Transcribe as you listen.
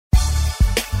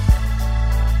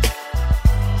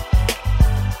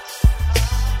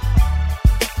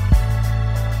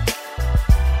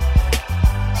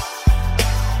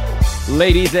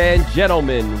Ladies and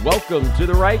gentlemen, welcome to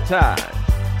The Right Time.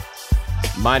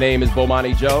 My name is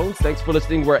Bowen Jones. Thanks for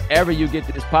listening wherever you get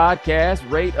this podcast.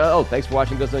 Thanks for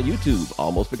watching us on YouTube.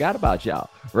 Almost forgot about y'all.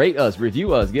 Rate us,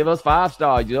 review us, give us 5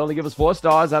 stars. You only give us 4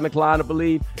 stars. I'm inclined to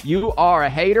believe you are a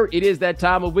hater. It is that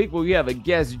time of week where we have a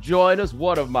guest join us.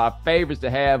 One of my favorites to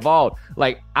have on.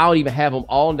 Like, I don't even have him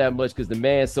on that much because the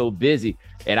man's so busy.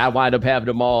 And I wind up having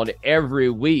him on every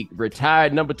week.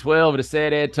 Retired number 12 of the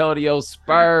San Antonio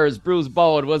Spurs. Bruce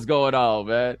Bowen, what's going on,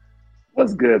 man?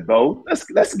 What's good, Bo?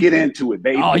 Let's get into it,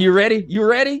 baby. Oh, you ready? You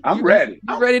ready? I'm ready.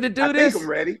 You ready to do this? I think I'm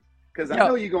ready because I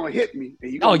know you're gonna hit me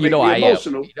and you're gonna make me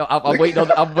emotional. I'm waiting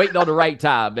on. I'm waiting on the right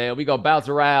time, man. We're gonna bounce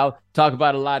around, talk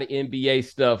about a lot of NBA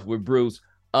stuff with Bruce.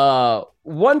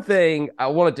 One thing I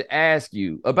wanted to ask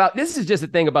you about. This is just a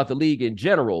thing about the league in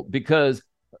general because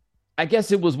I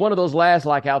guess it was one of those last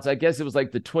lockouts. I guess it was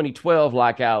like the 2012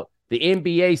 lockout. The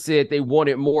NBA said they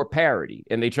wanted more parity,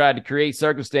 and they tried to create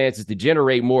circumstances to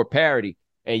generate more parity.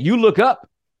 And you look up,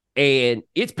 and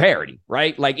it's parity,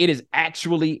 right? Like, it has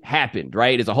actually happened,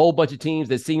 right? It's a whole bunch of teams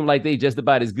that seem like they just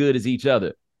about as good as each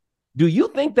other. Do you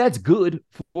think that's good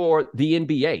for the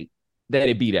NBA that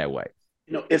it be that way?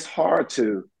 You know, it's hard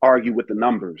to argue with the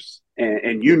numbers,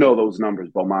 and you know those numbers,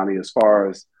 Bomani, as far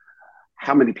as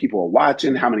how many people are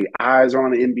watching, how many eyes are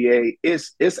on the NBA.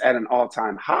 It's at an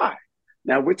all-time high.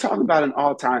 Now, we're talking about an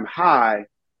all-time high,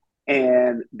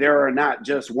 and there are not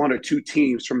just one or two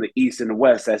teams from the East and the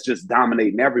West that's just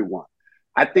dominating everyone.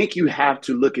 I think you have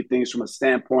to look at things from a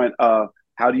standpoint of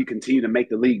how do you continue to make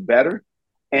the league better?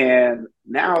 And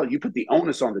now you put the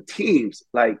onus on the teams.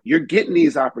 Like, you're getting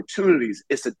these opportunities.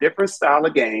 It's a different style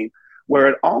of game where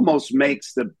it almost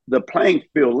makes the playing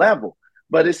field level.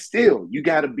 But it's still, you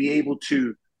got to be able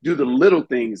to do the little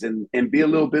things and be a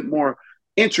little bit more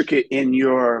intricate in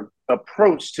your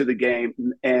approach to the game.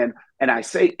 And I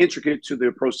say intricate to the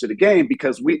approach to the game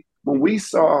because when we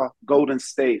saw Golden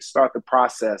State start the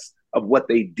process of what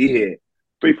they did,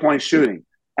 3-point shooting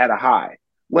at a high,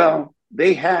 well,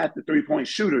 they had the 3-point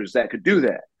shooters that could do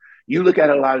that. You look at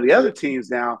a lot of the other teams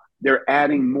now, they're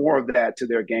adding more of that to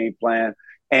their game plan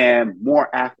and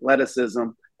more athleticism.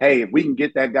 Hey, if we can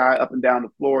get that guy up and down the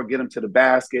floor, get him to the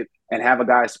basket and have a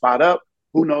guy spot up,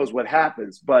 who knows what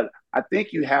happens. But I think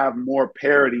you have more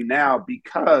parity now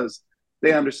because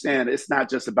they understand it's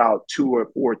not just about 2 or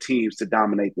 4 teams to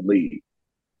dominate the league.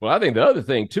 Well, I think the other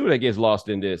thing, too, that gets lost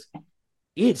in this,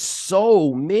 it's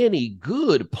so many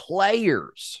good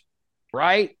players,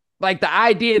 right? Like, the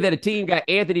idea that a team got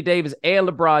Anthony Davis and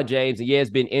LeBron James, and yeah,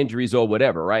 it's been injuries or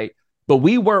whatever, right? But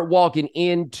we weren't walking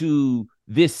into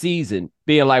this season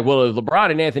being like, well, if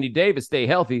LeBron and Anthony Davis stay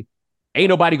healthy, ain't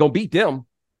nobody going to beat them.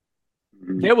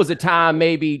 There was a time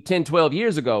maybe 10, 12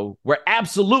 years ago where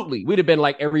absolutely we'd have been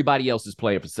like everybody else is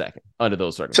playing for second under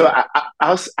those circumstances.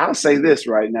 So I'll say this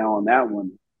right now on that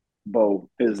one, Bo,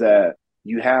 is that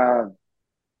you have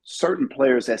certain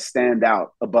players that stand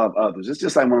out above others. It's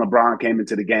just like when LeBron came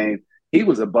into the game, he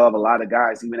was above a lot of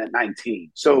guys even at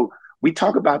 19. So we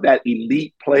talk about that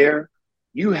elite player.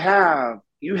 You have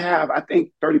I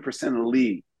think 30% of the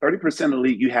league. 30% of the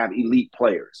league, you have elite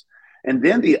players. And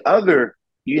then the other,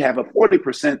 you have a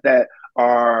 40% that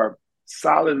are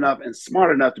solid enough and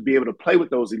smart enough to be able to play with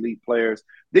those elite players.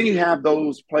 Then you have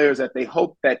those players that they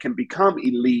hope that can become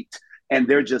elite, and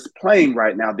they're just playing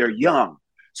right now. They're young.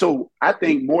 So I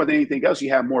think more than anything else,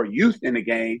 you have more youth in the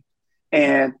game,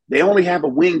 and they only have a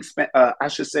wingspan,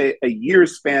 a year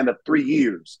span of 3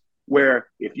 years, where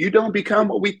if you don't become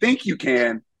what we think you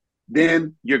can,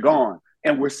 then you're gone.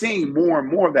 And we're seeing more and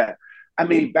more of that. I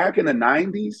mean, back in the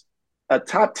 90s, a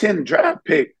top 10 draft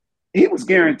pick, he was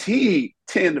guaranteed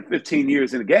 10 to 15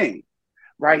 years in the game.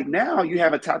 Right now, you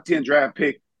have a top 10 draft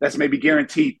pick that's maybe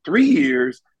guaranteed 3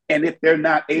 years. And if they're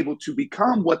not able to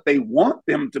become what they want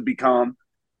them to become,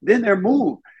 then they're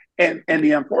moved. And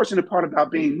the unfortunate part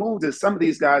about being moved is some of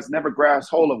these guys never grasp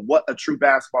hold of what a true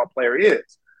basketball player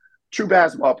is. True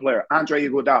basketball player, Andre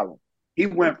Iguodala. He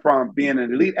went from being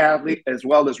an elite athlete as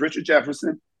well as Richard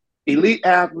Jefferson, elite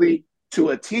athlete to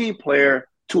a team player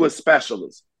to a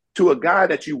specialist, to a guy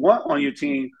that you want on your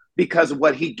team because of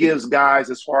what he gives guys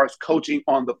as far as coaching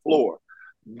on the floor.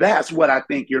 That's what I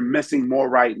think you're missing more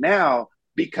right now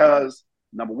because,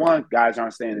 number one, guys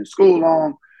aren't staying in school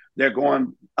long. They're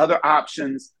going other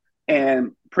options.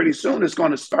 And pretty soon it's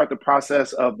going to start the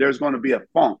process of there's going to be a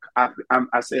funk.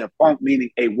 I say a funk meaning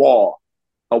a wall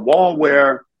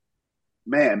where,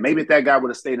 man, maybe if that guy would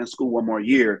have stayed in school one more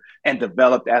year and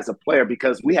developed as a player,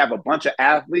 because we have a bunch of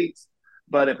athletes,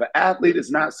 but if an athlete is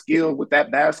not skilled with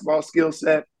that basketball skill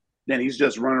set, then he's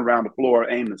just running around the floor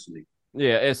aimlessly.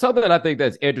 Yeah, it's something that I think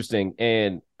that's interesting,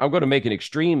 and I'm going to make an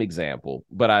extreme example,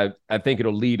 but I think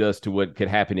it'll lead us to what could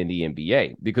happen in the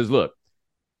NBA. Because look,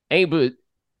 ain't but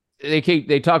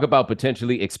they talk about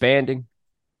potentially expanding.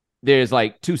 There's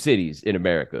like two cities in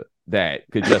America that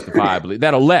could justifiably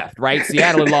that are left, right?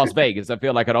 Seattle and Las Vegas. I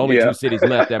feel like are the only Yeah. two cities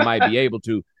left that might be able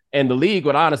to, and the league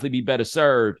would honestly be better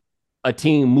served a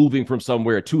team moving from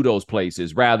somewhere to those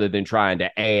places rather than trying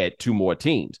to add two more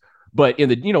teams. But in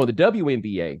the the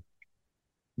WNBA,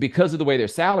 because of the way their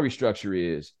salary structure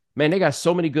is, man, they got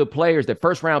so many good players that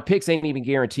first round picks ain't even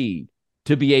guaranteed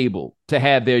to be able to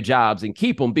have their jobs and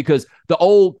keep them because the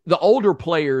older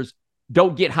players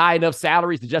don't get high enough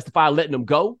salaries to justify letting them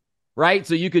go, right?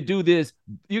 So you could do this,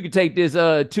 you could take this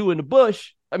two in the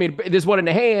bush, I mean this one in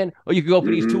the hand, or you could go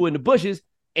for these two in the bushes,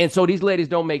 and so these ladies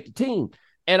don't make the team.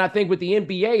 And I think with the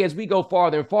NBA, as we go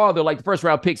farther and farther, like the first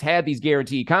round picks have these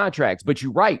guaranteed contracts, but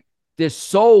you're right, there's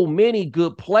so many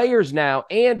good players now,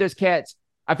 and there's cats.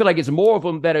 I feel like it's more of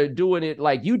them that are doing it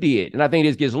like you did, and I think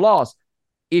this gets lost.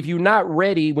 If you're not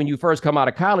ready when you first come out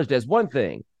of college, that's one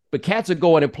thing. But cats are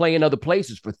going and playing other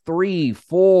places for 3,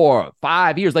 4,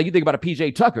 5 years. Like you think about a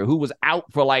PJ Tucker who was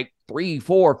out for like 3,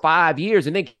 4, 5 years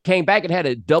and then came back and had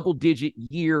a double-digit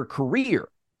year career.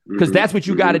 Because that's what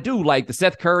you got to do. Like the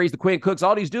Seth Currys, the Quinn Cooks,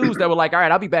 all these dudes that were like, all right,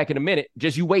 I'll be back in a minute.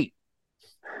 Just you wait.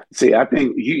 See, I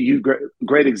think you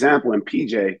great example in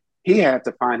PJ. He had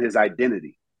to find his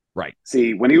identity. Right.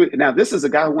 See, when he now this is a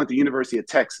guy who went to the University of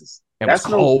Texas. It was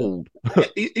cold.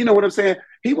 You know what I'm saying?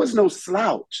 He was no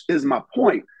slouch, is my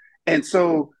point. And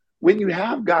so when you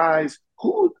have guys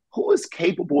who is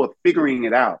capable of figuring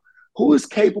it out, who is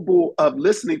capable of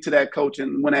listening to that coach,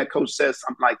 and when that coach says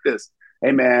something like this,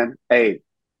 hey man, hey,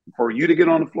 for you to get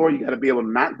on the floor, you got to be able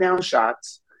to knock down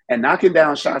shots. And knocking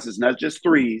down shots is not just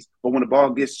threes, but when the ball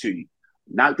gets to you,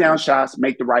 knock down shots,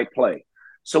 make the right play.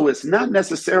 So it's not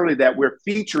necessarily that we're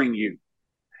featuring you.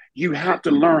 You have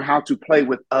to learn how to play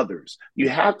with others. You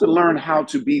have to learn how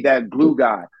to be that glue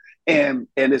guy. And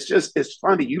it's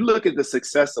funny. You look at the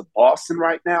success of Boston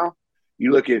right now.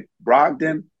 You look at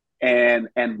Brogdon and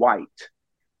White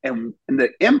and the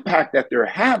impact that they're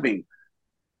having.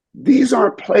 These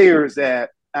aren't players that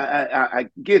I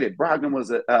get it. Brogdon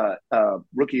was a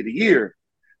rookie of the year,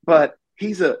 but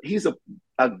he's a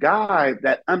guy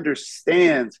that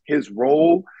understands his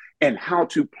role and how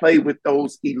to play with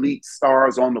those elite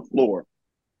stars on the floor.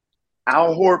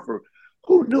 Al Horford,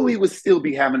 who knew he would still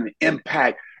be having an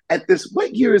impact at this?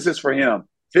 What year is this for him?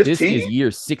 15? This is year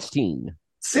 16.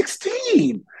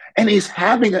 16. And he's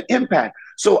having an impact.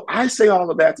 So I say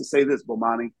all of that to say this,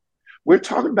 Bomani. We're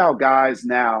talking about guys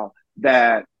now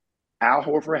that Al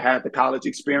Horford had the college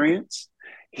experience.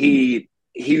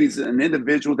 He's an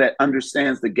individual that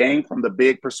understands the game from the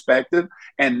big perspective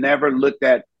and never looked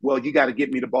at, well, you got to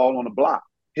get me the ball on the block.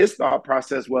 His thought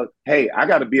process was, hey, I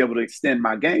got to be able to extend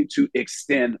my game, to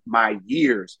extend my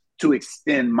years, to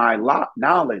extend my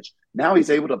knowledge. Now he's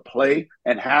able to play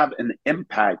and have an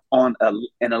impact on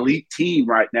an elite team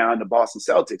right now in the Boston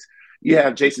Celtics. You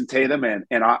have Jason Tatum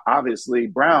and obviously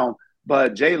Brown,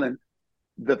 but Jalen,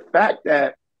 the fact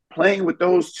that playing with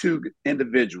those two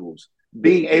individuals,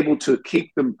 being able to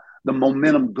keep the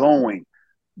momentum going,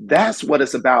 that's what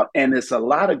it's about. And it's a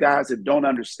lot of guys that don't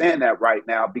understand that right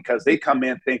now because they come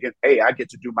in thinking, hey, I get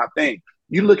to do my thing.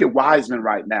 You look at Wiseman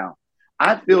right now.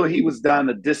 I feel he was done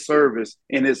a disservice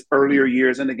in his earlier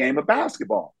years in the game of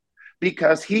basketball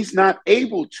because he's not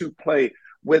able to play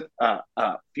with a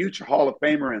future Hall of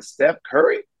Famer and Steph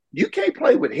Curry. You can't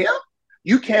play with him.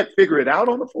 You can't figure it out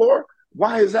on the floor.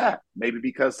 Why is that? Maybe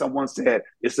because someone said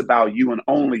it's about you and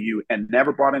only you and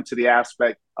never brought into the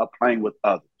aspect of playing with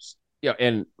others. Yeah,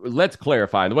 and let's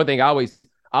clarify. The one thing I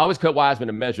always cut Wiseman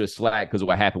a measure of slack because of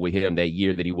what happened with him that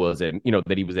year that he was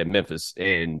at Memphis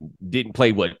and didn't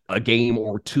play a game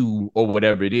or two or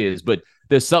whatever it is. But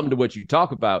there's something to what you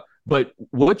talk about. But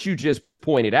what you just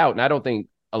pointed out, and I don't think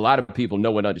a lot of people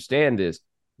know and understand this,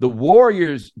 the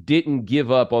Warriors didn't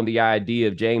give up on the idea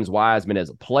of James Wiseman as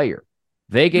a player.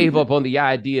 They gave up on the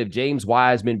idea of James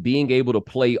Wiseman being able to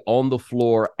play on the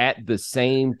floor at the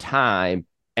same time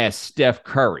as Steph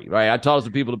Curry, right? I talked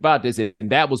to people about this, and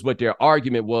that was what their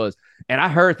argument was. And I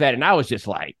heard that, and I was just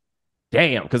like,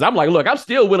 damn, because I'm like, look, I'm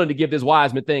still willing to give this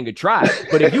Wiseman thing a try.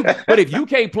 But if you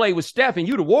can't play with Steph and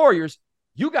you the Warriors,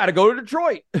 you got to go to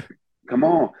Detroit. Come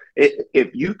on. If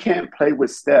you can't play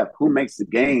with Steph, who makes the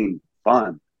game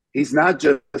fun? He's not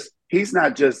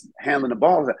just handling the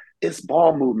ball. It's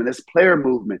ball movement. It's player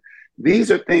movement. These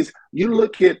are things you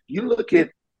look at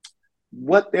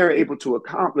what they're able to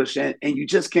accomplish, and you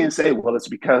just can't say, well, it's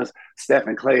because Steph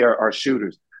and Clay are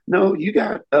shooters. No, you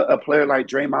got a player like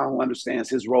Draymond who understands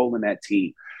his role in that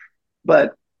team.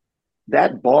 But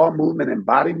that ball movement and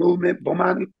body movement,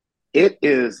 Bomani, it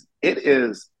is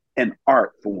an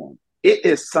art form. It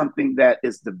is something that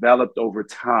is developed over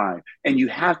time, and you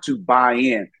have to buy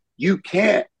in. You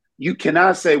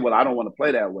cannot say, "Well, I don't want to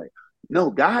play that way."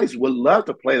 No, guys would love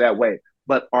to play that way,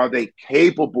 but are they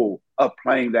capable of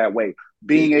playing that way?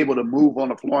 Being able to move on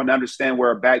the floor and understand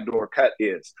where a backdoor cut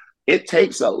is. It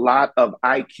takes a lot of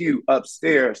IQ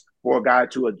upstairs for a guy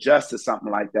to adjust to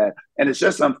something like that. And it's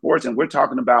just unfortunate. We're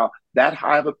talking about that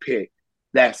high of a pick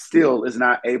that still is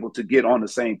not able to get on the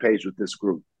same page with this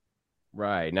group.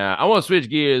 Right. Now, I want to switch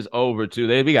gears over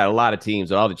to we got a lot of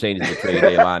teams and all the changes to the trade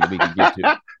deadline that we can get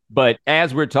to. But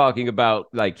as we're talking about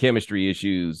like chemistry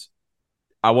issues,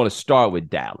 I want to start with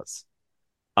Dallas.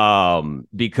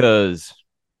 Because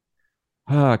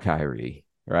Kyrie,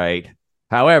 right?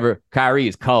 However, Kyrie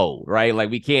is cold, right? Like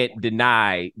we can't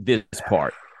deny this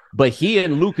part. But he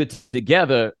and Luka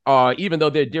together are, even though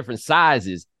they're different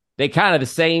sizes, they kind of the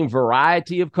same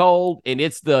variety of cold. And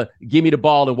it's the give me the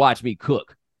ball and watch me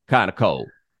cook kind of cold.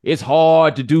 It's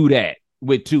hard to do that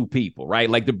with two people, right?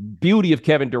 Like the beauty of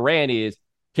Kevin Durant is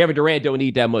Kevin Durant don't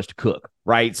need that much to cook,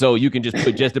 right? So you can just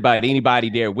put just about anybody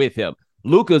there with him.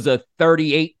 Luka's a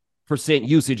 38%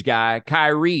 usage guy.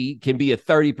 Kyrie can be a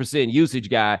 30% usage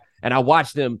guy. And I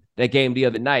watched them that game the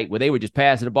other night where they were just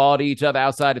passing the ball to each other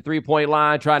outside the three-point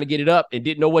line, trying to get it up and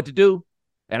didn't know what to do.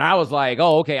 And I was like,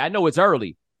 oh, okay, I know it's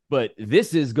early, but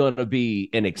this is going to be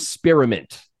an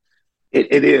experiment.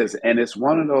 It is. And it's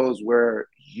one of those where,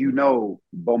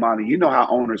 Bomani, you know how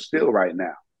owners feel right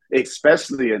now,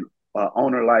 especially an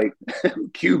owner like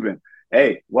Cuban.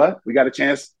 Hey, what? We got a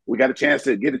chance. We got a chance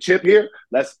to get a chip here.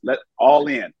 Let all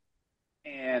in.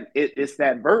 And it's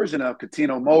that version of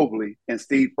Cuttino Mobley and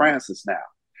Steve Francis now.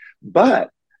 But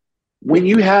when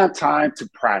you have time to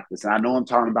practice, and I know I'm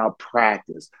talking about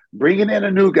practice, bringing in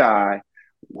a new guy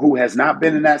who has not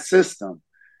been in that system,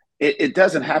 it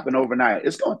doesn't happen overnight.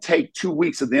 It's going to take 2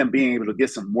 weeks of them being able to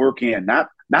get some work in, not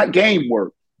game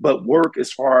work, but work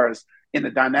as far as in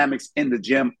the dynamics in the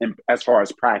gym and as far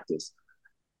as practice.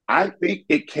 I think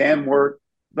it can work,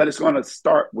 but it's going to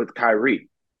start with Kyrie.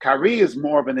 Kyrie is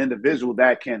more of an individual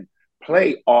that can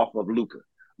play off of Luka.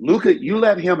 Luka, you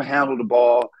let him handle the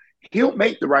ball, he'll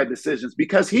make the right decisions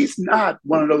because he's not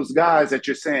one of those guys that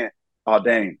you're saying, oh,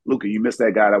 dang, Luka, you missed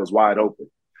that guy that was wide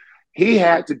open. He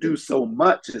had to do so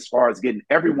much as far as getting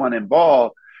everyone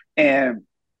involved. And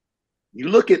you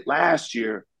look at last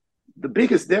year, the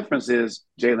biggest difference is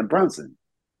Jalen Brunson.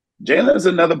 Jalen is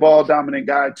another ball dominant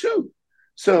guy too.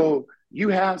 So you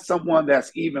have someone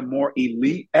that's even more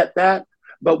elite at that,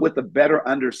 but with a better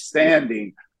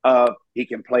understanding of he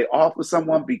can play off with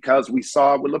someone because we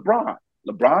saw it with LeBron.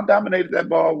 LeBron dominated that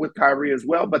ball with Kyrie as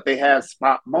well, but they had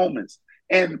spot moments.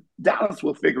 And Dallas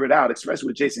will figure it out, especially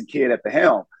with Jason Kidd at the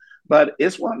helm. But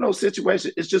it's one of those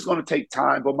situations, it's just going to take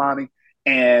time, Bomani.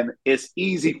 And it's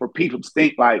easy for people to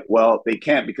think like, well, they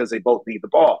can't because they both need the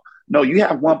ball. No, you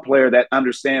have one player that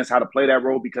understands how to play that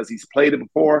role because he's played it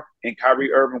before in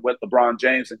Kyrie Irving with LeBron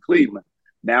James in Cleveland.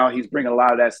 Now he's bringing a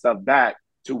lot of that stuff back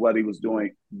to what he was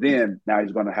doing then. Now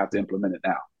he's going to have to implement it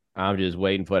now. I'm just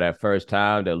waiting for that first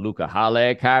time that Luka holler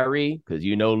at Kyrie because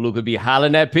you know Luka be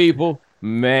hollering at people.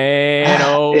 Man,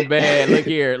 oh man, look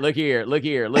here.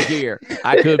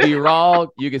 I could be wrong.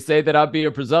 You can say that I'm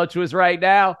being presumptuous right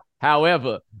now.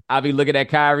 However, I'll be looking at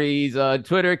Kyrie's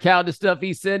Twitter account, the stuff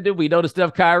he's sending. We know the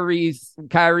stuff Kyrie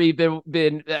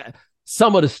been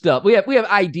some of the stuff. We have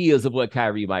ideas of what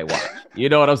Kyrie might watch. You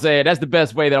know what I'm saying? That's the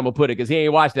best way that I'm gonna put it because he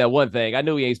ain't watched that one thing. I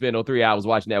knew he ain't spent no 3 hours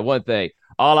watching that one thing.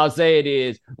 All I'm saying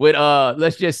is with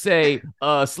let's just say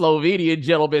Slovenian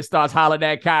gentleman starts hollering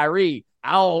at Kyrie.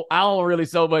 I don't really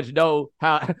so much know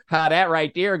how that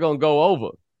right there gonna go over.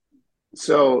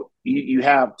 So you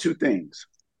have two things.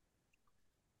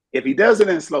 If he does it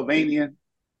in Slovenian,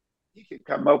 he can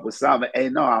come up with something. Hey,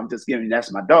 no, I'm just giving that's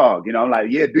my dog. You know, I'm like,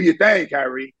 yeah, do your thing,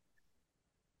 Kyrie.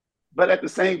 But at the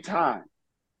same time,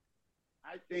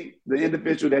 I think the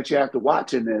individual that you have to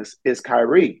watch in this is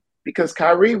Kyrie, because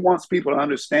Kyrie wants people to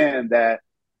understand that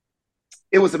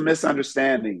it was a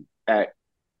misunderstanding at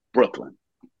Brooklyn.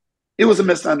 It was a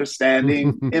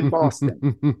misunderstanding in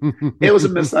Boston. It was a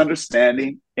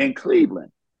misunderstanding in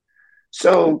Cleveland.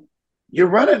 So you're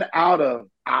running out of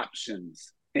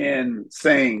options in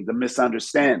saying the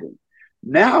misunderstanding.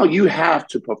 Now you have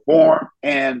to perform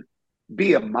and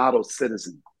be a model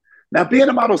citizen. Now, being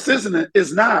a model citizen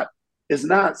is not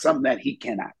something that he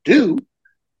cannot do.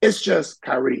 It's just,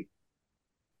 Kyrie,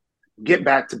 get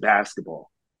back to basketball.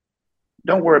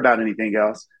 Don't worry about anything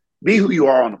else. Be who you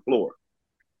are on the floor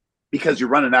because you're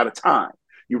running out of time.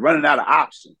 You're running out of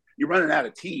options. You're running out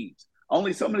of teams.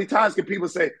 Only so many times can people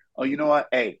say, oh, you know what?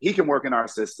 Hey, he can work in our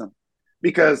system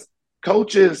because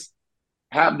coaches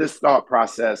have this thought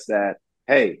process that,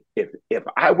 hey, if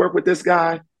I work with this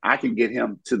guy, I can get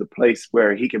him to the place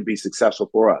where he can be successful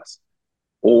for us.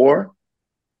 Or,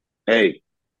 hey,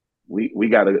 we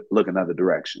got to look another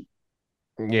direction.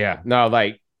 Yeah, no,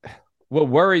 like what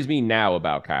worries me now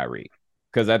about Kyrie,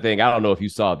 because I don't know if you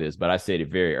saw this, but I said it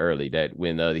very early that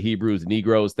when the Hebrews and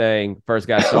Negroes thing first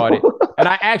got started, and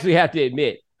I actually have to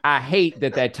admit, I hate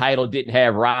that title didn't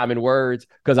have rhyming words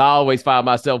because I always find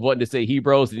myself wanting to say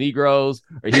Hebrews to Negroes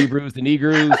or Hebrews to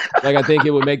Negroes. Like, I think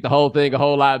it would make the whole thing a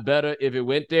whole lot better if it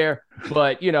went there.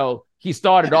 But, he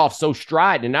started off so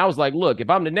strident. And I was like, look, if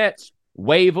I'm the Nets,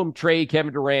 waive them, trade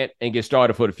Kevin Durant, and get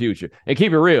started for the future. And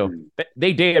keep it real,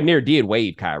 they damn near did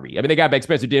waive Kyrie. I mean, they got back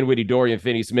Spencer Dinwiddie, Dorian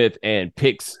Finney-Smith, and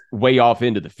picks way off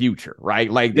into the future, right?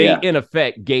 Like, they, in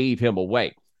effect, gave him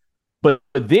away. But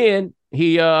then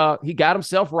he got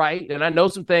himself right. And I know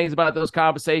some things about those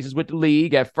conversations with the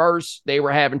league. At first, they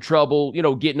were having trouble,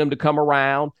 getting him to come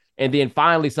around. And then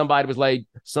finally somebody was like,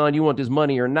 son, you want this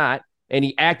money or not? And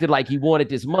he acted like he wanted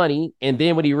this money. And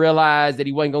then when he realized that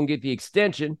he wasn't going to get the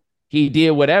extension, he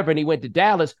did whatever and he went to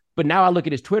Dallas. But now I look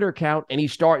at his Twitter account and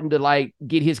he's starting to like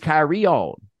get his Kyrie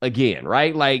on again,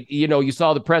 right? Like, you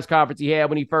saw the press conference he had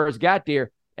when he first got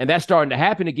there, and that's starting to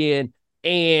happen again.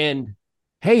 And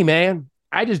hey, man,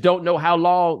 I just don't know how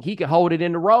long he can hold it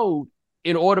in the road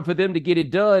in order for them to get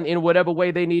it done in whatever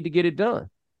way they need to get it done.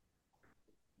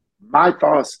 My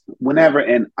thoughts, whenever,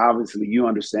 and obviously you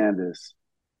understand this,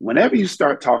 whenever you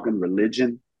start talking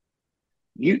religion,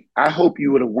 I hope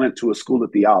you would have went to a school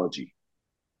of theology,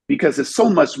 because it's so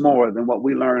much more than what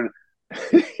we learn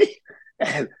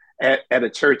at a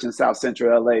church in South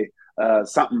Central LA,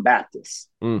 something Baptist.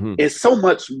 Mm-hmm. It's so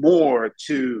much more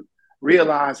to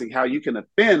realizing how you can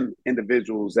offend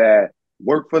individuals that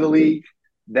work for the league,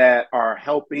 that are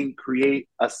helping create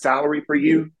a salary for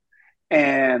you,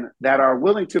 and that are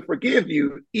willing to forgive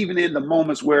you even in the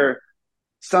moments where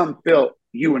some felt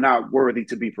you were not worthy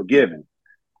to be forgiven.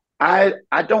 I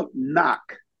don't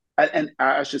knock, and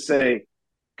I should say,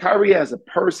 Kyrie as a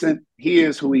person, he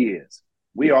is who he is.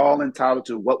 We are all entitled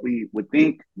to what we would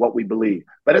think, what we believe.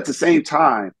 But at the same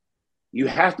time, you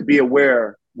have to be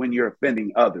aware when you're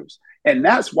offending others. And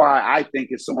that's why I think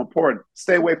it's so important.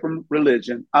 Stay away from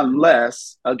religion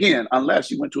unless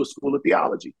you went to a school of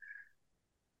theology.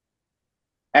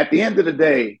 At the end of the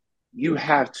day, you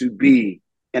have to be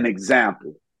an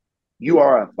example. You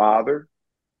are a father.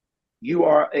 You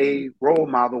are a role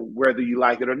model, whether you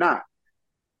like it or not.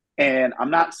 And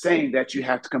I'm not saying that you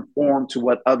have to conform to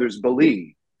what others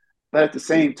believe, but at the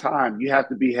same time, you have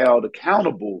to be held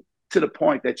accountable to the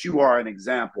point that you are an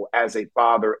example as a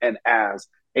father and as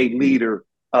a leader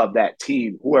of that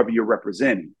team, whoever you're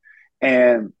representing.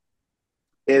 And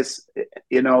it's,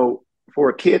 for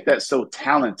a kid that's so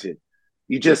talented,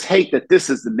 you just hate that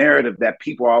this is the narrative that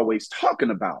people are always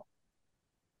talking about.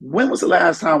 When was the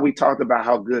last time we talked about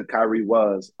how good Kyrie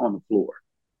was on the floor?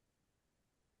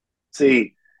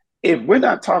 See, if we're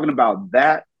not talking about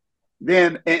that,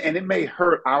 then, and it may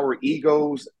hurt our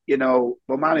egos,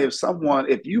 but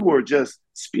if you were just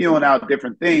spewing out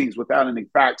different things without any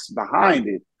facts behind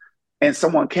it, and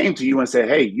someone came to you and said,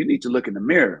 hey, you need to look in the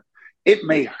mirror, it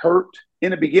may hurt in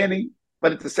the beginning,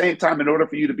 but at the same time, in order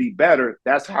for you to be better,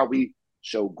 that's how we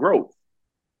show growth.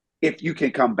 If you can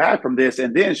come back from this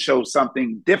and then show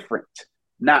something different,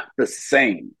 not the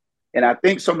same. And I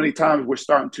think so many times we're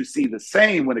starting to see the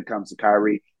same when it comes to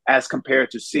Kyrie as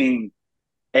compared to seeing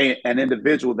an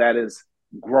individual that is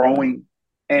growing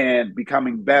and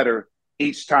becoming better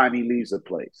each time he leaves a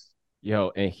place.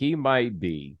 Yo, and he might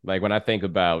be, like, when I think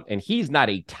about, and he's not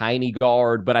a tiny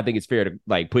guard, but I think it's fair to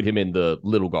like put him in the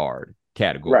little guard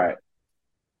category. Right.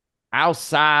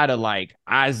 Outside of like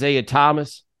Isaiah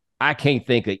Thomas, I can't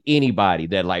think of anybody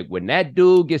that, like, when that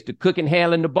dude gets to cooking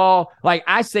handling the ball, like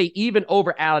I say, even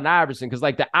over Allen Iverson, because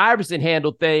like the Iverson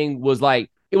handle thing was like,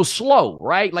 it was slow,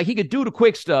 right? Like he could do the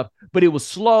quick stuff, but it was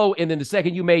slow. And then the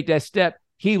second you made that step,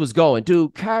 he was going.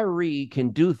 Dude, Kyrie can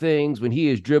do things when he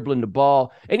is dribbling the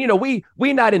ball. And, we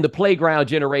not in the playground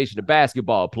generation of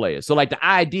basketball players. So like the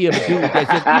idea of a dude that's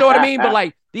just, you know what I mean? But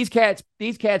like these cats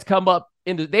come up,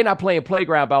 they're not playing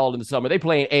playground ball in the summer. They're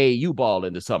playing AAU ball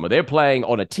in the summer. They're playing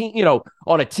on a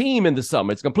team, in the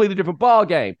summer. It's a completely different ball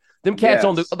game. Them cats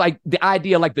on the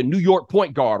idea, like the New York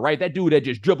point guard, right? That dude that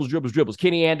just dribbles.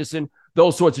 Kenny Anderson,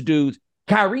 those sorts of dudes.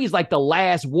 Kyrie's like the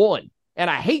last one. And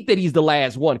I hate that he's the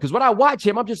last one, because when I watch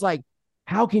him, I'm just like,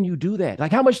 how can you do that?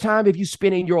 Like, how much time have you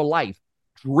spent in your life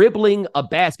dribbling a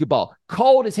basketball?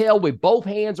 Cold as hell with both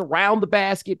hands around the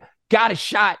basket, got a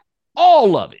shot,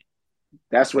 all of it.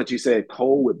 That's what you said,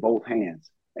 cold with both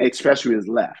hands. especially his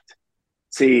left.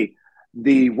 See,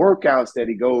 the workouts that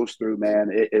he goes through, man,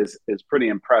 is pretty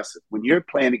impressive. When you're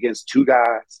playing against two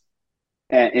guys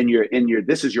and in your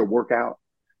this is your workout,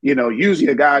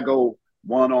 usually a guy go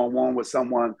one on one with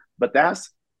someone, but that's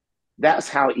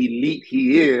how elite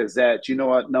he is. That you know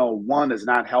what? No, one is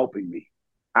not helping me.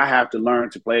 I have to learn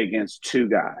to play against two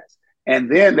guys, and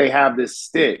then they have this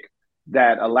stick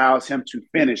that allows him to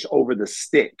finish over the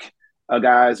stick. A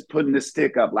guy's putting the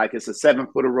stick up like it's a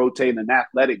 7-footer rotating an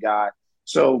athletic guy.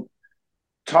 So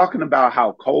talking about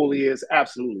how cold he is,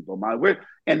 absolutely, Bomani.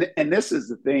 And this is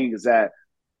the thing is that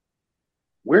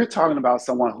we're talking about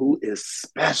someone who is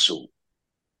special.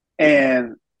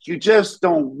 And you just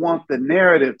don't want the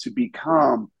narrative to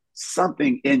become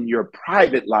something in your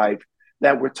private life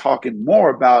that we're talking more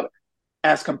about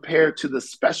as compared to the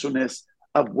specialness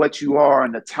of what you are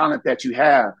and the talent that you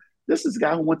have. This is a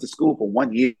guy who went to school for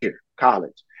 1 year,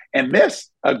 college, and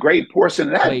missed a great portion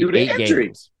of that Played due to 8 injury.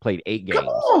 games. Played 8 games. Come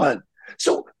on.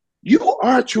 So you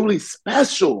are truly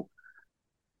special.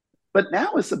 But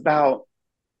now it's about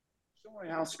showing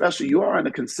how special you are in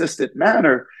a consistent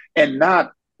manner and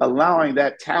not allowing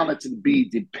that talent to be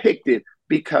depicted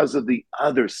because of the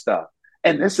other stuff.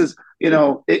 And this is,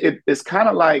 it's kind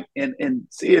of like, and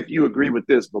see if you agree with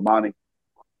this, Bomani,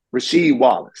 Rasheed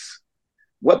Wallace.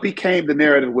 What became the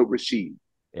narrative with Rasheed?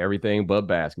 Everything but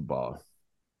basketball.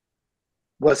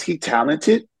 Was he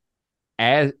talented?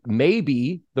 As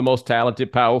maybe the most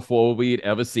talented power forward we'd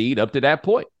ever seen up to that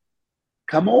point.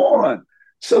 Come on.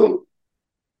 So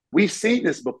we've seen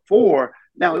this before.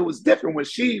 Now, it was different with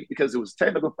Sheed because it was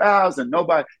technical fouls and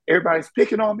everybody's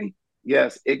picking on me.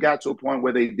 Yes, it got to a point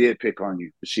where they did pick on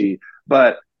you, Sheed.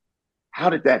 But how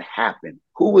did that happen?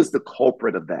 Who was the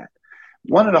culprit of that?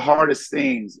 One of the hardest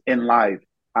things in life,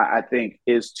 I think,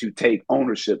 is to take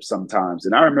ownership sometimes.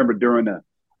 And I remember during a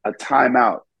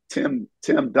timeout, Tim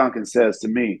Duncan says to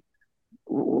me,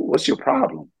 "What's your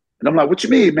problem?" And I'm like, "What you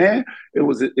mean, man?" It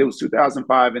was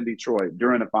 2005 in Detroit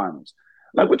during the finals.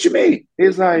 Like, what you mean?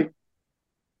 He's like,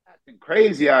 acting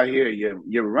crazy out here.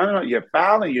 You're running, you're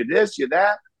fouling, you're this, you're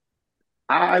that.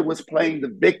 I was playing the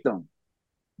victim.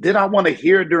 Did I want to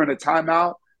hear during a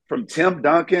timeout from Tim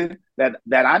Duncan that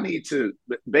I need to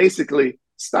basically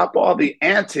stop all the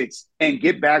antics and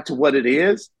get back to what it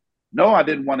is? No, I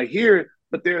didn't want to hear it,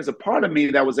 but there's a part of me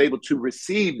that was able to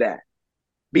receive that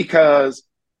because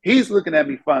he's looking at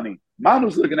me funny.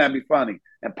 Manu's looking at me funny.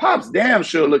 And Pop's damn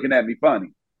sure looking at me funny.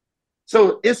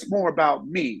 So it's more about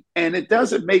me. And it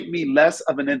doesn't make me less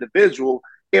of an individual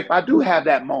if I do have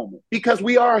that moment because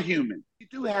we are human. We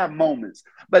do have moments.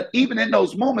 But even in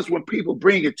those moments when people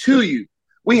bring it to you,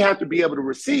 we have to be able to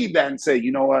receive that and say,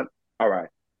 you know what? All right,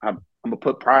 I'm going to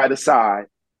put pride aside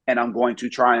and I'm going to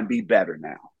try and be better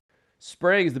now.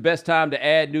 Spring is the best time to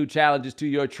add new challenges to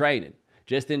your training,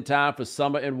 just in time for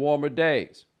summer and warmer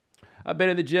days. I've been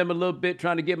in the gym a little bit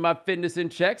trying to get my fitness in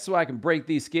check so I can break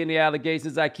these skinny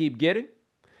allegations I keep getting.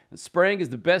 And spring is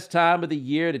the best time of the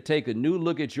year to take a new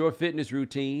look at your fitness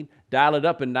routine, dial it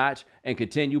up a notch, and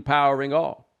continue powering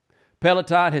on.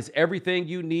 Peloton has everything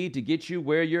you need to get you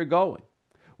where you're going.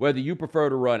 Whether you prefer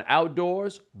to run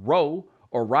outdoors, row,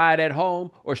 or ride at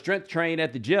home, or strength train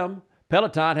at the gym,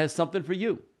 Peloton has something for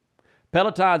you.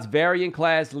 Peloton's varying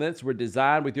class lengths were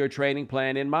designed with your training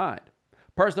plan in mind.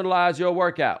 Personalize your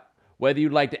workout. Whether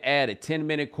you'd like to add a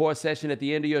 10-minute core session at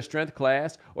the end of your strength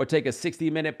class or take a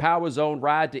 60-minute power zone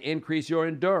ride to increase your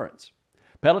endurance.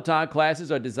 Peloton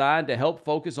classes are designed to help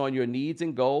focus on your needs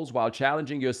and goals while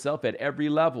challenging yourself at every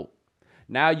level.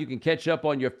 Now you can catch up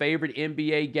on your favorite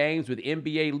NBA games with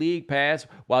NBA League Pass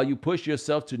while you push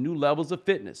yourself to new levels of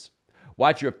fitness.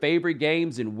 Watch your favorite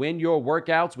games and win your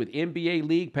workouts with NBA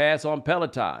League Pass on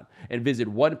Peloton and visit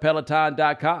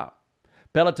onepeloton.com.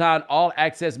 Peloton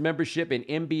All-Access membership and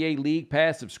NBA League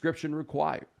Pass subscription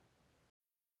required.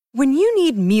 When you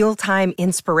need mealtime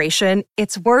inspiration,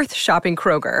 it's worth shopping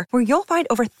Kroger, where you'll find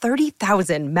over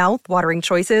 30,000 mouth-watering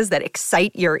choices that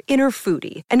excite your inner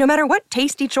foodie. And no matter what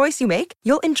tasty choice you make,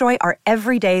 you'll enjoy our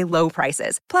everyday low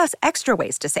prices, plus extra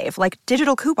ways to save, like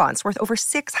digital coupons worth over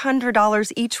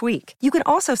 $600 each week. You can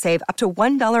also save up to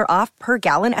 $1 off per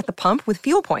gallon at the pump with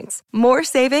fuel points. More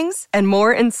savings and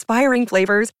more inspiring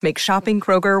flavors make shopping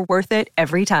Kroger worth it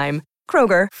every time.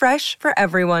 Kroger, fresh for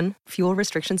everyone. Fuel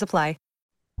restrictions apply.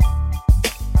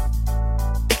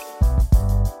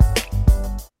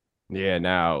 Yeah,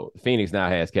 now Phoenix now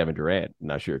has Kevin Durant. I'm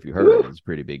not sure if you heard it. It's a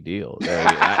pretty big deal.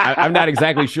 I'm not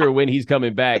exactly sure when he's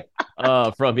coming back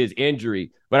from his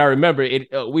injury, but I remember it.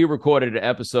 We recorded an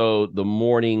episode the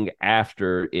morning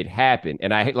after it happened,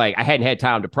 and I hadn't had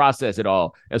time to process it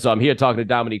all, and so I'm here talking to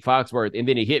Dominique Foxworth, and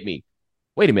then it hit me.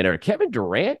 Wait a minute, are Kevin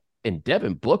Durant and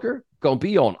Devin Booker going to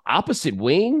be on opposite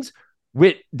wings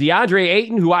with DeAndre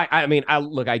Ayton, who I mean,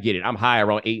 I get it. I'm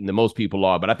higher on Ayton than most people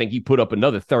are, but I think he put up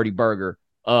another 30 burger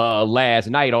last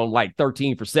night on like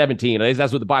 13 for 17. At least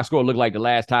that's what the box score looked like the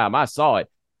last time I saw it.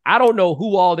 I don't know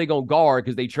who all they going to guard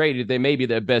because they traded they maybe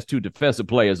their best two defensive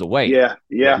players away. Yeah.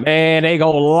 But man, they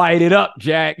going to light it up,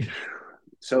 Jack.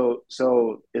 So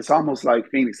it's almost like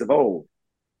Phoenix of old.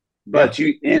 But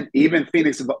even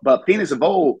Phoenix of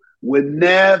old would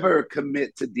never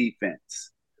commit to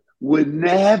defense. Would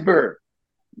never.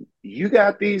 You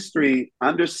got these three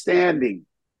understanding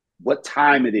what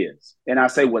time it is. And I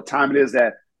say what time it is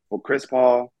that for Chris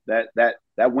Paul, that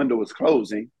window is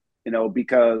closing,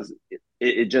 because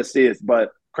it just is.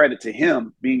 But credit to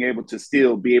him being able to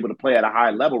still be able to play at a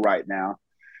high level right now.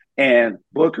 And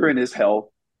Booker and his health.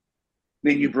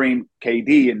 Then you bring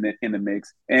KD in the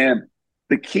mix. And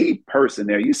the key person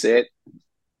there, you said,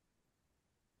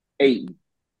 Ayton.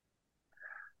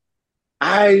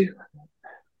 I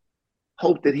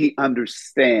hope that he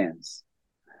understands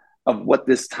of what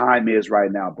this time is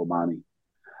right now, Bomani.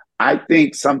 I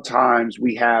think sometimes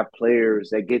we have players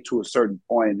that get to a certain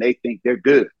point and they think they're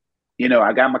good.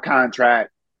 I got my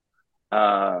contract,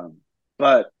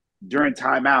 but during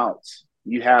timeouts,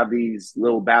 you have these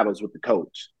little battles with the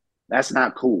coach. That's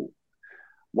not cool.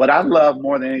 What I love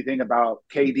more than anything about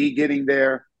KD getting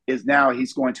there is now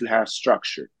he's going to have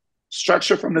structure.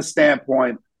 Structure from the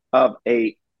standpoint of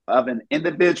an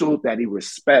individual that he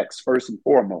respects first and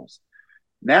foremost.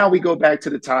 Now we go back to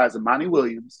the ties of Monty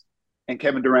Williams and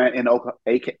Kevin Durant in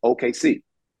OKC.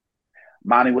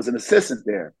 Monty was an assistant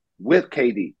there with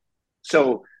KD.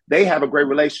 So they have a great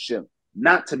relationship,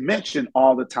 not to mention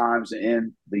all the times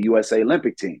in the USA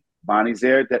Olympic team. Monty's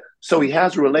there. So he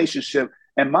has a relationship,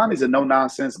 and Monty's a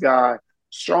no-nonsense guy,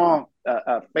 strong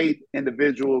faith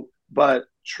individual, but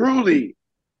truly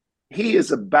he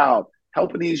is about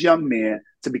helping these young men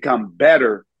to become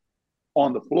better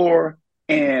on the floor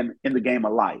and in the game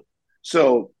of life.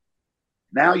 So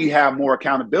now you have more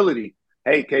accountability.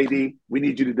 Hey, KD, we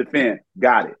need you to defend.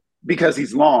 Got it. Because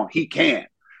he's long. He can.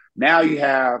 Now you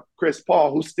have Chris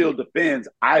Paul, who still defends.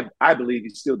 I believe he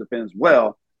still defends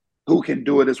well, who can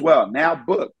do it as well. Now,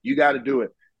 Book, you got to do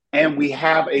it. And we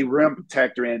have a rim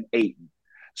protector in Ayton.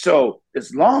 So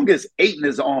as long as Ayton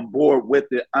is on board with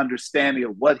the understanding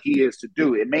of what he is to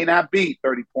do, it may not be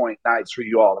 30-point nights for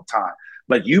you all the time,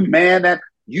 but you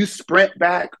sprint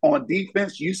back on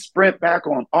defense, you sprint back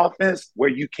on offense where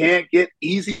you can't get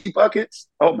easy buckets.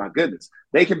 Oh, my goodness.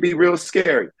 They can be real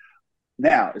scary.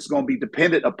 Now, it's going to be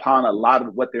dependent upon a lot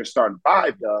of what their starting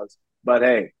five does, but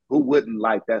hey, who wouldn't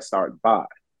like that starting five?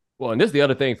 Well, and this is the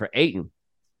other thing for Ayton.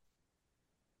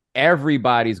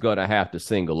 Everybody's going to have to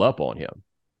single up on him.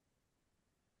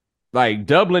 Like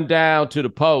doubling down to the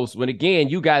post when, again,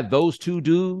 you got those two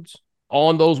dudes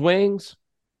on those wings.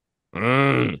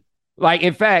 Like,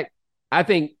 in fact, I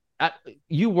think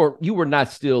you were not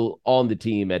still on the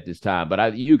team at this time,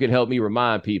 but you can help me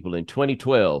remind people in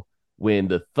 2012 when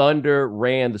the Thunder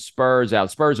ran the Spurs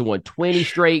out. Spurs have won 20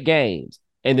 straight games,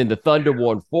 and then the Thunder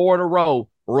won 4 in a row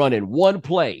running one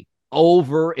play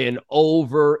over and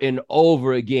over and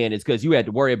over again. It's because you had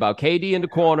to worry about KD in the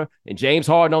corner and James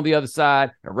Harden on the other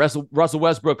side and Russell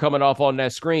Westbrook coming off on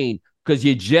that screen because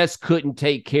you just couldn't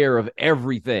take care of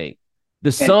everything.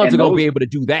 The Suns are going to be able to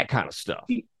do that kind of stuff.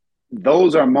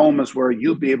 Those are moments where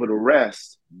you'll be able to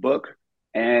rest Book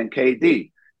and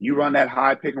KD. You run that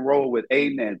high pick and roll with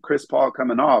Ayton and Chris Paul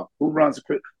coming off. Who runs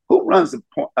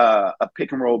a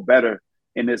pick and roll better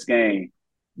in this game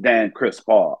than Chris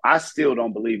Paul? I still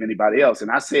don't believe anybody else.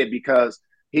 And I say it because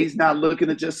he's not looking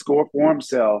to just score for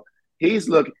himself. He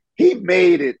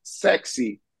made it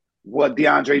sexy what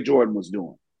DeAndre Jordan was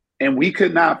doing. And we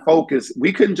could not focus.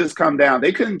 We couldn't just come down.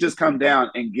 They couldn't just come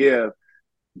down and give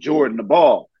Jordan the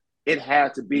ball. It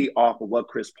had to be off of what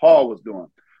Chris Paul was doing.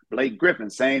 Blake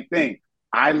Griffin, same thing.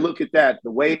 I look at that,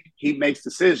 the way he makes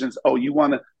decisions. Oh, you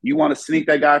want to sneak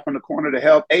that guy from the corner to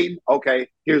help Ayton? Okay,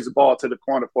 here's the ball to the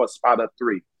corner for a spot up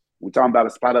three. We're talking about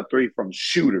a spot up three from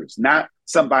shooters, not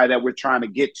somebody that we're trying to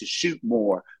get to shoot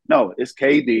more. No, it's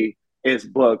KD, it's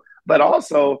Book. But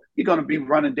also, you're going to be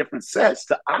running different sets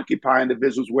to occupy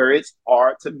individuals where it's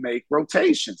hard to make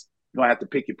rotations. You're going to have to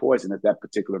pick your poison at that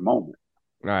particular moment.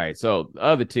 All right, so the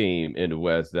other team in the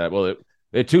West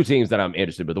there are two teams that I'm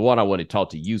interested in, but the one I want to talk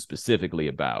to you specifically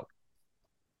about,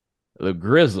 the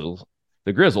Grizzle,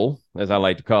 as I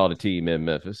like to call the team in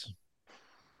Memphis.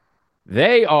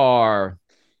 They are,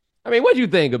 what do you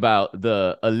think about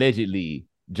the allegedly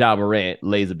Ja Morant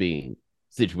laser beam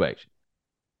situation?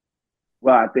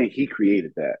 Well, I think he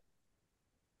created that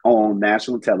on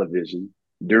national television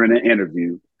during an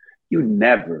interview. You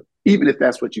never even if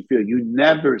that's what you feel, you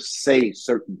never say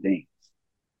certain things.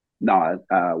 No,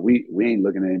 we ain't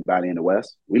looking at anybody in the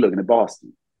West. We looking at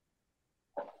Boston.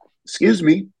 Excuse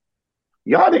me,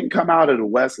 y'all didn't come out of the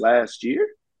West last year.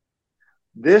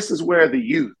 This is where the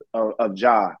youth of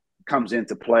Ja comes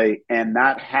into play, and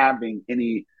not having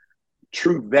any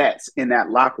true vets in that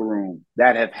locker room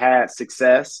that have had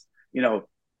success. You know,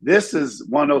 this is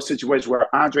one of those situations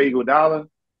where Andre Iguodala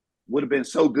would have been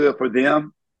so good for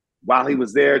them while he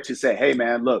was there to say, "Hey,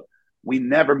 man, look, we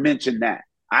never mentioned that.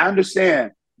 I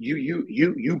understand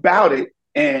you bout it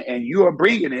and you are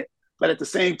bringing it, but at the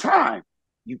same time,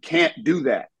 you can't do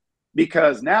that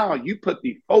because now you put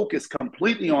the focus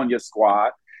completely on your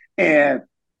squad, and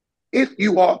if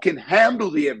you all can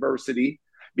handle the adversity,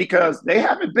 because they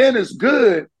haven't been as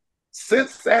good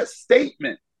since that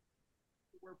statement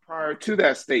or prior to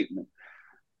that statement.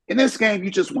 In this game, you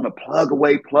just want to plug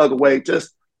away,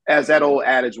 just as that old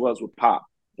adage was with Pop,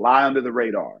 fly under the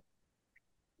radar.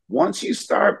 Once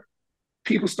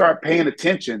people start paying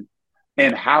attention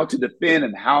and how to defend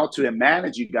and how to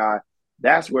manage you guys,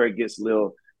 that's where it gets a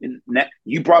little,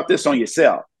 you brought this on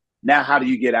yourself. Now, how do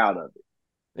you get out of it?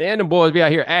 And the boys be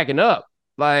out here acting up.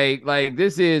 Like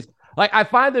this is, like, I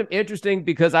find them interesting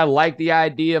because I like the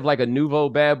idea of like a nouveau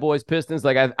Bad Boys Pistons.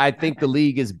 Like, I think the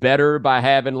league is better by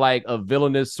having like a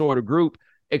villainous sort of group,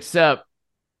 except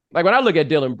like when I look at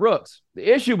Dylan Brooks,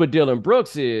 the issue with Dylan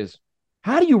Brooks is,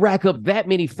 how do you rack up that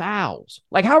many fouls?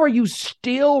 Like, how are you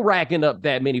still racking up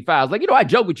that many fouls? Like, I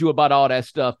joke with you about all that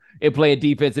stuff and playing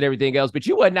defense and everything else, but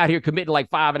you wasn't out here committing like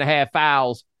 5.5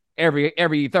 fouls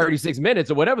every 36 minutes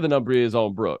or whatever the number is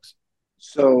on Brooks.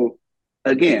 So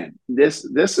again, this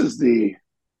is the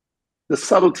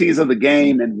subtleties of the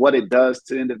game and what it does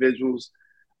to individuals.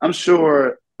 I'm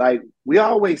sure, like, we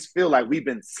always feel like we've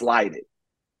been slighted.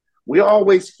 We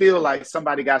always feel like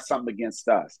somebody got something against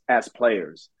us as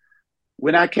players.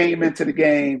 When I came into the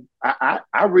game,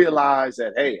 I realized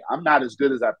that, hey, I'm not as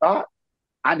good as I thought.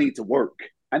 I need to work.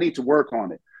 I need to work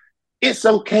on it. It's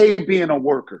okay being a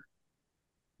worker,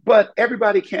 but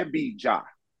everybody can't be Ja.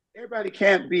 Everybody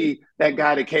can't be that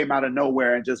guy that came out of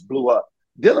nowhere and just blew up.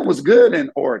 Dylan was good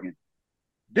in Oregon.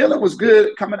 Dylan was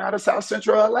good coming out of South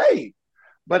Central LA.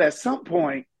 But at some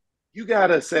point, you got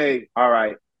to say, all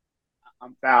right,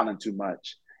 I'm fouling too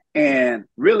much, and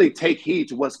really take heed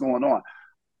to what's going on.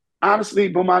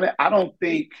 Honestly, Bomani, I don't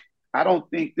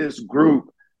think this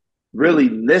group really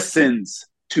listens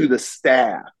to the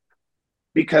staff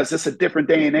because it's a different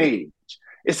day and age.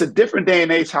 It's a different day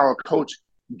and age how a coach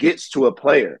gets to a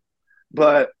player.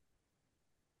 But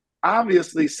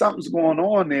obviously something's going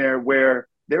on there where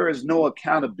there is no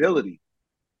accountability.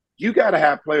 You got to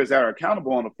have players that are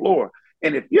accountable on the floor.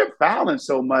 And if you're fouling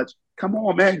so much, come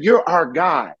on, man, you're our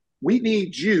guy. We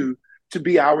need you to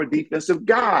be our defensive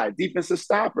guy, defensive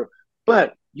stopper.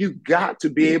 But you got to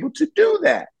be able to do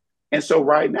that. And so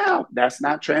right now, that's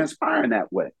not transpiring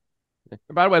that way.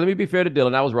 By the way, let me be fair to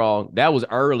Dylan. I was wrong. That was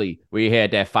early where he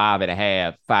had that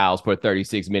 5.5 fouls per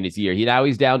 36 minutes a year. Now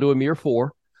he's down to a mere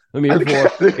 4.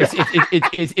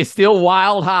 It's still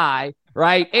wild high,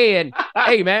 right? And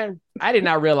hey, man, I did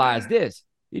not realize this.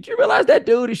 Did you realize that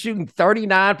dude is shooting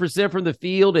 39% from the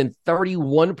field and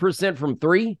 31% from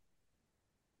 3?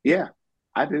 Yeah,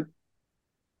 I do.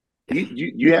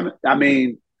 You haven't, I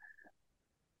mean,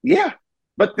 yeah.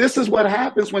 But this is what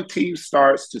happens when teams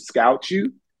starts to scout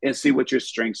you and see what your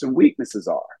strengths and weaknesses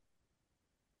are.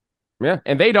 Yeah,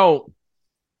 and they don't,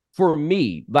 for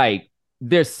me, like,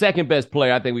 their second best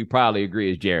player, I think we probably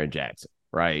agree, is Jaren Jackson,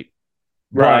 right?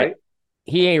 Right. But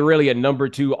he ain't really a number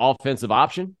 2 offensive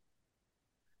option.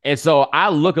 And so I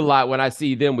look a lot when I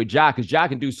see them with Ja, because Ja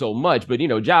can do so much, but,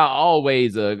 Ja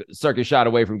always a circuit shot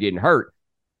away from getting hurt.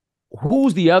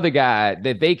 Who's the other guy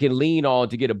that they can lean on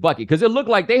to get a bucket? Because it looked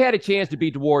like they had a chance to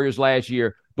beat the Warriors last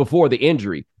year before the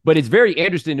injury. But it's very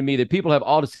interesting to me that people have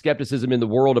all the skepticism in the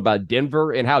world about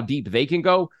Denver and how deep they can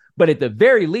go. But at the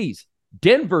very least,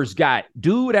 Denver's got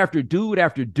dude after dude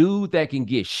after dude that can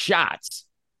get shots.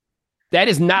 That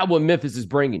is not what Memphis is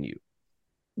bringing you.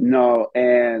 No,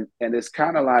 and it's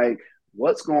kind of like,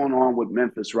 what's going on with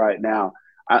Memphis right now?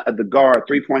 The guard,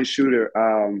 3-point shooter.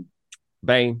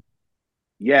 Bane.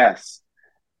 Yes.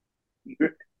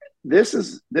 This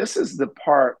is the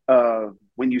part of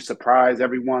when you surprise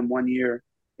everyone one year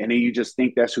and then you just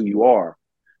think that's who you are.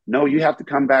 No, you have to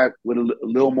come back with a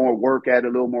little more work at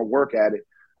it.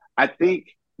 I think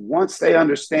once they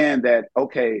understand that,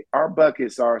 okay, our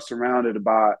buckets are surrounded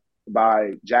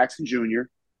by Jackson Jr.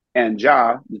 and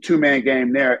Ja, the 2-man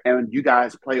game there, and you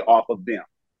guys play off of them.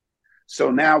 So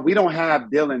now we don't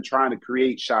have Dylan trying to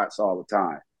create shots all the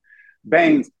time.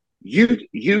 Baines,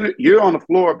 You're on the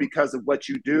floor because of what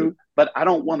you do, but I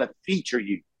don't want to feature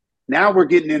you. Now we're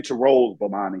getting into roles,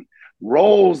 Bomani.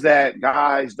 Roles that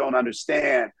guys don't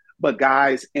understand, but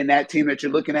guys in that team that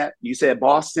you're looking at, you said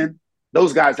Boston,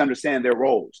 those guys understand their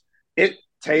roles.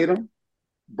 Tatum,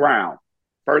 Brown,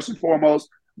 first and foremost,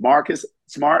 Marcus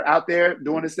Smart out there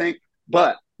doing his thing,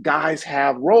 but guys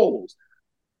have roles.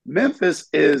 Memphis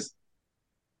is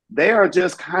they are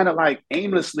just kind of like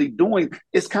aimlessly doing.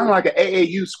 It's kind of like an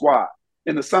AAU squad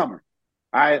in the summer.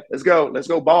 All right, let's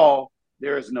go ball.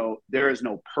 There is no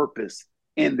purpose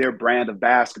in their brand of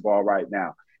basketball right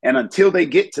now. And until they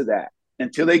get to that,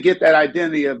 until they get that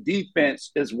identity of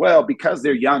defense as well, because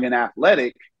they're young and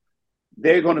athletic,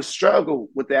 they're going to struggle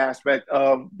with the aspect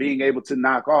of being able to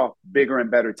knock off bigger and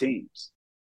better teams.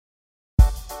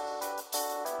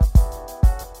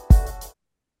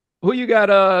 Who you got?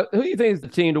 Who do you think is the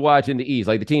team to watch in the East,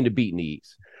 like the team to beat in the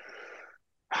East?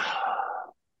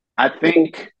 I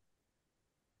think,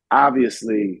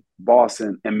 obviously,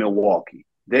 Boston and Milwaukee.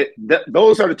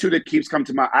 Those are the two that keeps coming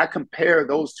to mind. I compare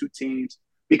those two teams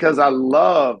because I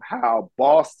love how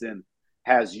Boston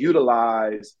has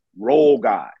utilized role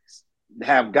guys,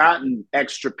 have gotten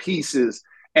extra pieces,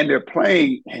 and they're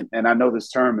playing, and I know this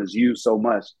term is used so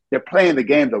much, they're playing the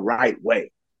game the right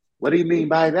way. What do you mean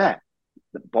by that?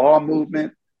 The ball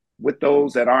movement with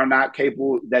those that are not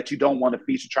capable, that you don't want to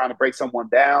feature trying to break someone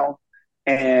down,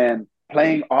 and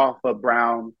playing off of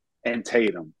Brown and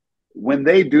Tatum. When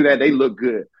they do that, they look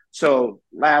good. So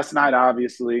last night,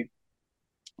 obviously,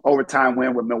 overtime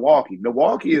win with Milwaukee.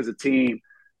 Milwaukee is a team,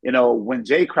 when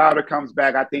Jay Crowder comes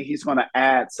back, I think he's going to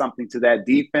add something to that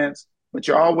defense. But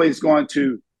you're always going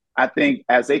to, I think,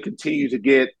 as they continue to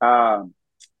get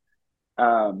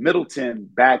Middleton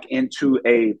back into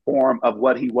a form of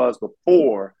what he was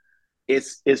before,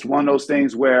 it's one of those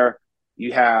things where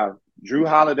you have Drew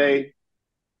Holiday,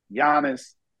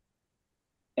 Giannis,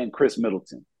 and Chris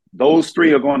Middleton. Those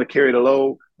three are going to carry the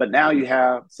load, but now you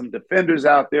have some defenders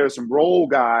out there, some role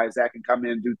guys that can come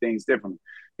in and do things differently.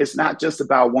 It's not just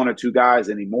about one or two guys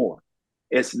anymore.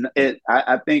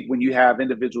 I think when you have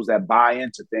individuals that buy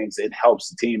into things, it helps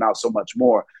the team out so much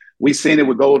more. We've seen it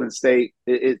with Golden State.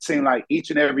 It seemed like each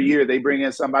and every year they bring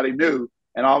in somebody new,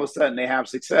 and all of a sudden they have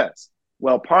success.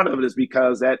 Well, part of it is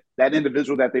because that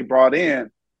individual that they brought in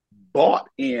bought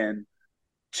in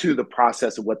to the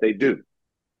process of what they do.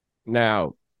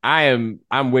 Now, I'm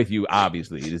with you,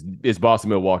 obviously. It's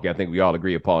Boston, Milwaukee. I think we all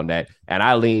agree upon that. And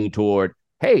I lean toward,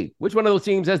 hey, which one of those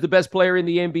teams has the best player in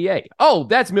the NBA? Oh,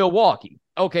 that's Milwaukee.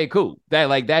 Okay, cool.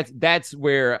 That's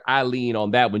where I lean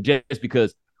on that one, just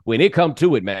because when it come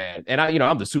to it, man, and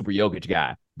I'm the super Jokic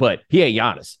guy, but he ain't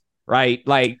Giannis, right?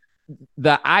 Like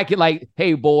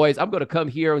hey boys, I'm gonna come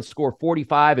here and score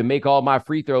 45 and make all my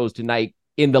free throws tonight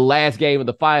in the last game of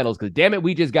the finals, because damn it,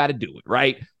 we just got to do it,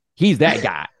 right? He's that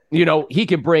guy. He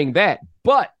can bring that.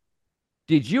 But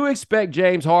did you expect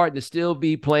James Harden to still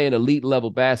be playing elite level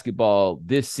basketball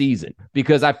this season?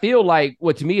 Because I feel like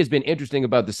what to me has been interesting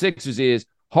about the Sixers is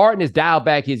Harden has dialed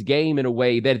back his game in a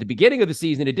way that at the beginning of the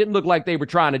season, it didn't look like they were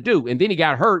trying to do. And then he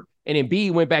got hurt, and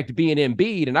Embiid went back to being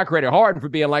Embiid. And I credit Harden for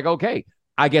being like, okay,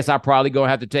 I guess I'm probably going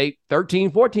to have to take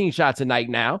 13, 14 shots a night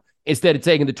now instead of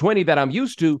taking the 20 that I'm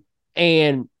used to.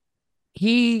 And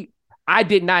I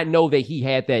did not know that he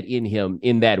had that in him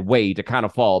in that way to kind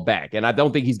of fall back. And I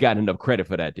don't think he's gotten enough credit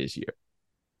for that this year.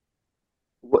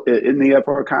 In the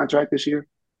for a contract this year?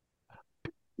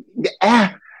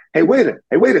 Hey, waiter,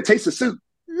 taste the soup.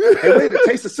 Hey, waiter,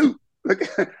 taste the soup. Look.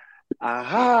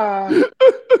 Aha.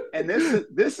 And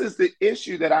this is the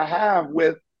issue that I have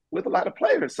with a lot of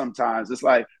players sometimes. It's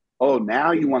like, oh,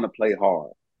 now you want to play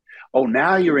hard. Oh,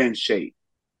 now you're in shape.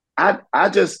 I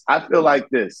feel like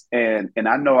this, and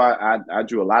I know I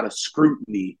drew a lot of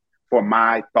scrutiny for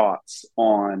my thoughts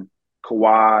on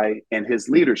Kawhi and his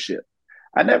leadership.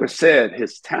 I never said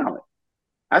his talent.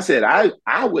 I said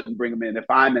I wouldn't bring him in if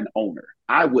I'm an owner.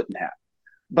 I wouldn't have.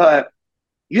 But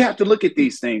you have to look at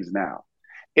these things now.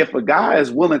 If a guy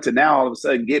is willing to now all of a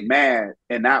sudden get mad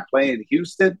and not play in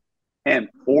Houston and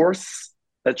force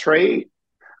a trade,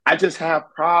 I just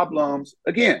have problems.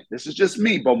 Again, this is just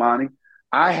me, Bomani.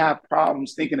 I have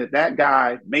problems thinking that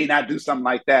guy may not do something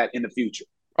like that in the future.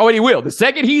 Oh, and he will. The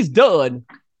second he's done,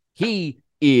 he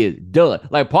is done.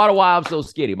 Like, part of why I'm so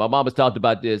skinny, my mom has talked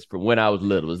about this from when I was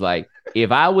little. It's like,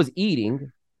 if I was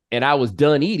eating and I was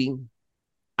done eating,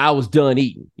 I was done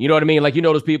eating. You know what I mean? Like,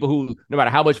 those people who, no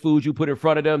matter how much food you put in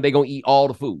front of them, they're going to eat all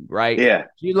the food, right? Yeah.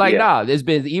 She's like, nah, there's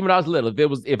been, even when I was little,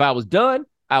 if I was done,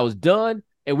 I was done.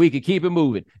 And we could keep it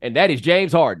moving. And that is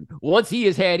James Harden. Once he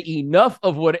has had enough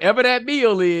of whatever that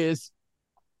meal is,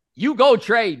 you go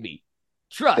trade me.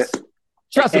 Trust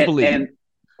Trust and believe.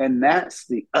 And that's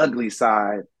the ugly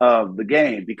side of the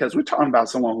game, because we're talking about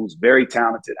someone who's very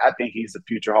talented. I think he's a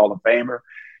future Hall of Famer.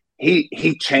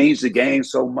 He changed the game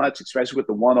so much, especially with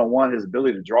the one-on-one, his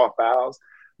ability to draw fouls.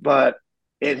 But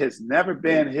it has never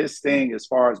been his thing as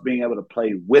far as being able to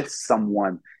play with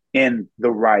someone in the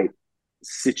right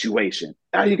situation.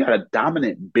 Now you got a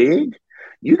dominant big.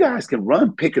 You guys can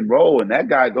run pick and roll, and that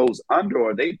guy goes under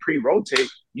or they pre-rotate.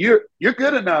 You're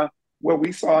good enough where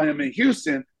we saw him in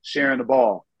Houston sharing the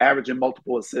ball, averaging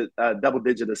multiple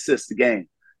double-digit assists a game.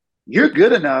 You're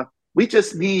good enough. We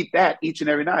just need that each and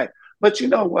every night. But you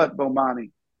know what,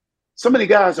 Bomani? So many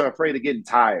guys are afraid of getting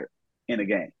tired in a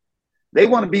game. They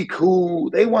want to be cool.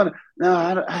 They want to, no,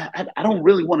 I don't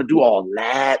really want to do all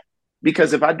that,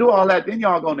 because if I do all that, then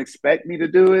y'all going to expect me to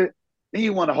do it. Then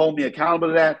you want to hold me accountable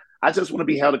to that. I just want to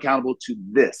be held accountable to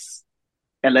this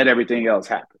and let everything else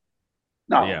happen.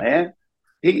 No, man.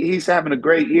 He's having a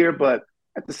great year, but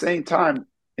at the same time,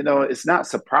 it's not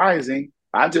surprising.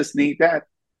 I just need that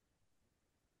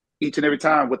each and every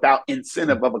time without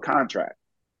incentive of a contract.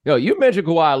 You mentioned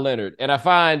Kawhi Leonard, and I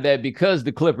find that because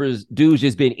the Clippers dudes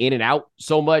just been in and out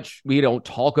so much, we don't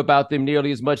talk about them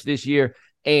nearly as much this year.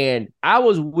 And I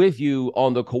was with you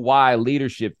on the Kawhi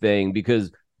leadership thing,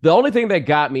 because the only thing that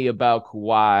got me about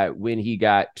Kawhi when he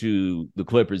got to the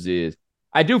Clippers is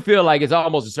I do feel like it's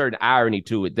almost a certain irony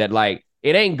to it that, like,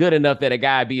 it ain't good enough that a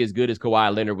guy be as good as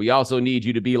Kawhi Leonard. We also need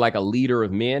you to be like a leader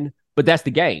of men, but that's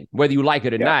the game, whether you like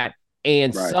it or not.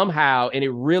 And somehow, and it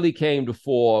really came to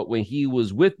fore when he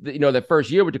was with, that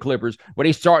first year with the Clippers, when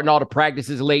they starting all the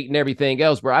practices late and everything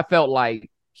else, where I felt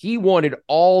like he wanted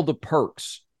all the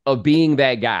perks of being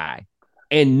that guy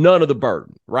and none of the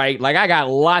burden, right? Like, I got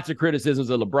lots of criticisms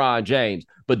of LeBron James,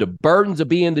 but the burdens of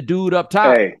being the dude up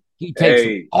top, he takes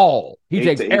them all. He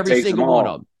takes every single one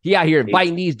of them. He out here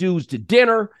inviting these dudes to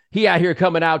dinner. He out here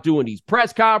coming out doing these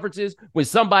press conferences. When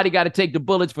somebody got to take the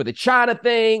bullets for the China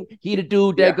thing, he the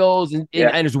dude that goes and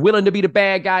is willing to be the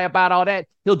bad guy about all that.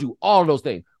 He'll do all of those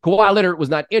things. Kawhi Leonard was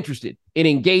not interested in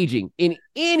engaging in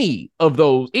any of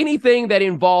those, anything that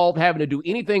involved having to do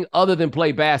anything other than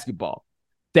play basketball.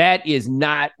 That is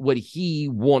not what he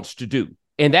wants to do.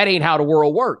 And that ain't how the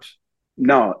world works.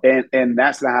 No, and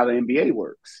that's not how the NBA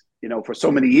works. For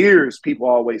so many years, people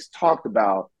always talked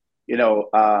about,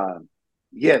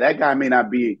 that guy may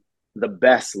not be the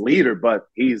best leader, but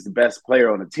he's the best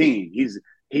player on the team.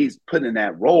 He's put in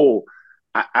that role.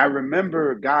 I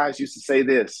remember guys used to say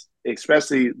this,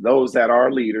 especially those that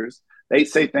are leaders. They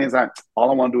say things like,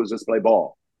 all I want to do is just play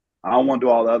ball. I don't want to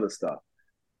do all the other stuff.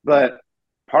 But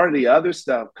part of the other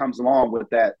stuff comes along with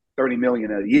that $30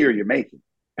 million a year you're making,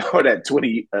 or that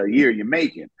 20 a year you're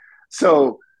making.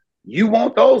 So you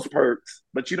want those perks,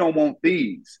 but you don't want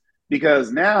these,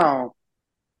 because now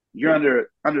you're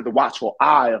under the watchful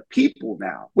eye of people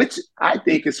now, which I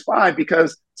think is fine,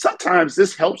 because sometimes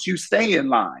this helps you stay in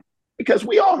line, because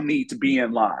we all need to be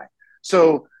in line.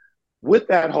 So with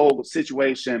that whole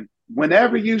situation,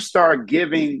 whenever you start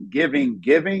giving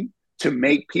to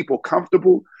make people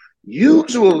comfortable,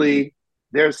 usually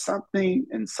there's something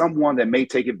and someone that may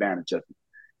take advantage of you.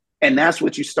 And that's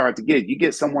what you start to get. You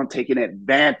get someone taking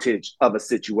advantage of a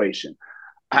situation.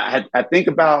 I think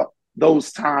about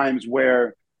those times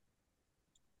where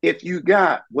if you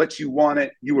got what you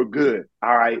wanted, you were good.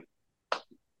 All right,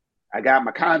 I got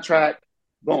my contract,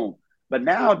 boom. But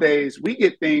nowadays, we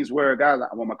get things where guys like,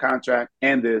 I want my contract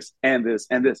and this and this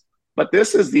and this. But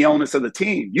this is the onus of the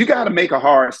team. You got to make a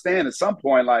hard stand at some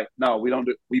point. Like, no,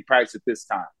 we practice it this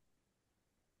time.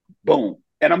 Boom.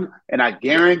 And I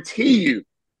guarantee you,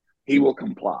 he will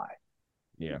comply.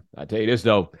 Yeah, I tell you this,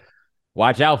 though.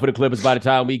 Watch out for the Clippers by the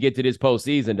time we get to this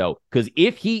postseason, though. Because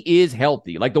if he is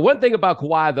healthy, like the one thing about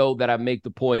Kawhi, though, that I make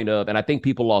the point of, and I think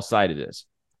people lost sight of this,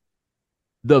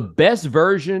 the best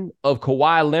version of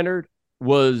Kawhi Leonard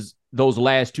was those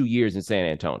last 2 years in San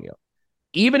Antonio.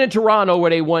 Even in Toronto, where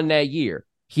they won that year,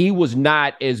 he was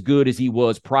not as good as he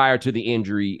was prior to the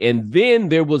injury. And then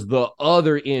there was the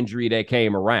other injury that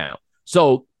came around.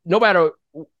 So no matter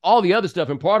all the other stuff,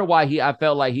 and part of why I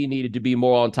felt like he needed to be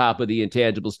more on top of the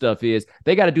intangible stuff is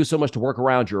they got to do so much to work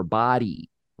around your body,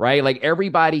 right? Like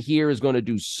everybody here is going to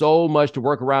do so much to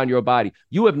work around your body.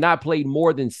 You have not played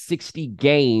more than 60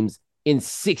 games in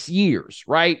 6 years,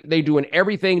 right? They're doing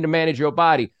everything to manage your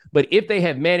body. But if they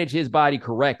have managed his body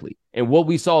correctly, and what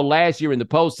we saw last year in the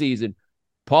postseason,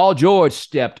 Paul George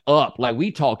stepped up. Like,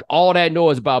 we talked all that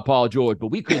noise about Paul George,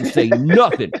 but we couldn't say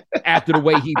nothing after the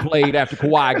way he played after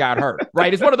Kawhi got hurt,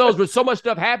 right? It's one of those where so much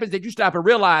stuff happens that you stop and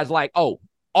realize, like, oh,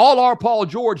 all our Paul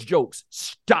George jokes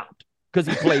stopped because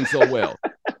he played so well.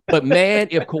 But man,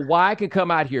 if Kawhi can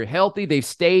come out here healthy, they've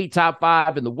stayed top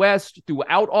 5 in the West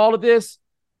throughout all of this.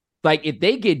 Like if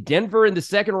they get Denver in the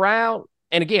second round,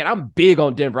 and again, I'm big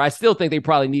on Denver. I still think they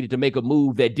probably needed to make a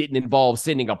move that didn't involve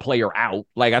sending a player out.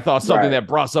 Like I thought something that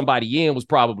brought somebody in was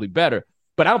probably better.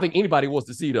 But I don't think anybody wants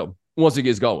to see them once it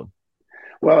gets going.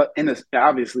 Well,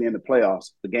 obviously in the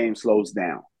playoffs, the game slows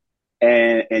down.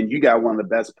 And you got one of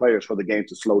the best players for the game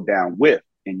to slow down with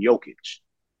in Jokic.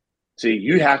 See,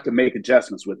 you have to make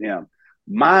adjustments with him.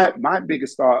 My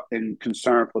biggest thought and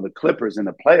concern for the Clippers in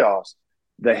the playoffs,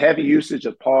 the heavy usage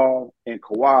of Paul and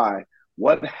Kawhi,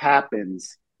 what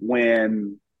happens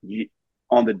when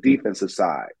on the defensive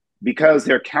side? Because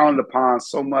they're counted upon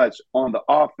so much on the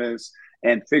offense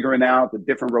and figuring out the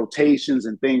different rotations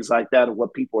and things like that of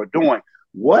what people are doing.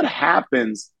 What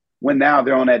happens when now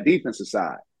they're on that defensive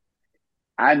side?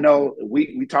 I know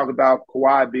we talk about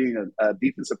Kawhi being a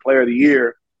defensive player of the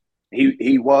year.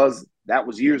 That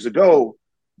was years ago,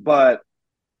 but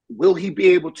will he be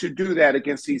able to do that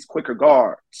against these quicker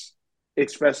guards?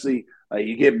 Especially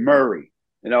you get Murray,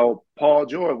 Paul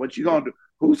George. What you gonna do?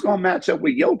 Who's gonna match up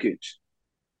with Jokic?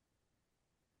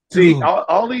 See,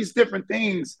 all these different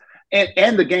things,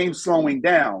 and the game slowing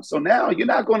down. So now you're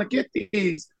not going to get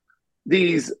these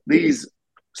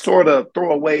sort of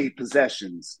throwaway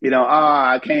possessions.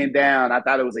 I came down. I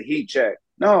thought it was a heat check.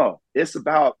 No, it's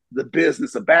about the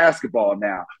business of basketball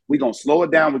now. We're going to slow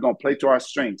it down. We're going to play to our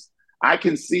strengths. I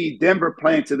can see Denver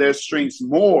playing to their strengths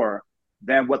more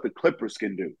than what the Clippers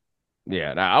can do.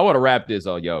 Yeah, now I want to wrap this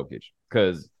on Jokic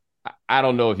because I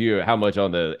don't know how much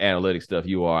on the analytics stuff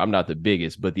you are. I'm not the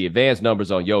biggest, but the advanced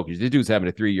numbers on Jokic, this dude's having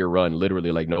a 3-year run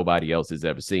literally like nobody else has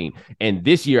ever seen. And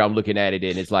this year I'm looking at it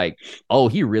and it's like, oh,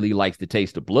 he really likes the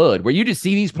taste of blood, where you just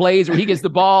see these plays where he gets the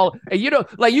ball and,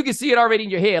 like you can see it already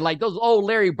in your head. Like those old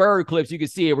Larry Bird clips, you can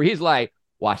see it where he's like,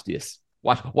 watch this.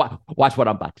 Watch what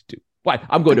I'm about to do.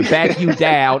 I'm going to back you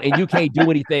down and you can't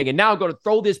do anything. And now I'm going to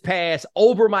throw this pass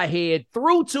over my head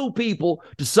through 2 people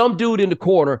to some dude in the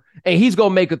corner and he's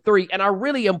going to make a 3. And I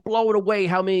really am blown away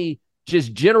how many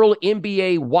just general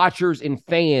NBA watchers and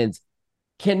fans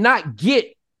cannot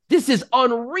get. This is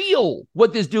unreal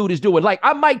what this dude is doing. Like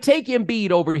I might take Embiid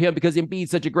over him because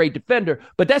Embiid's such a great defender,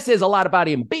 but that says a lot about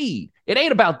Embiid. It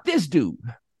ain't about this dude.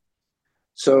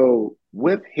 So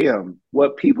with him,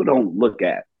 what people don't look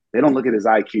at, they don't look at his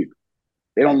IQ.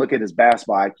 They don't look at his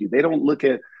basketball IQ. They don't look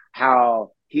at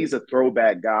how he's a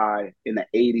throwback guy in the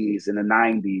 80s and the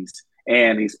 90s,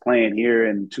 and he's playing here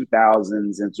in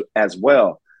 2000s as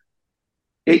well.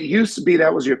 It used to be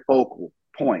that was your focal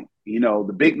point.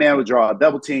 The big man would draw a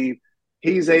double team.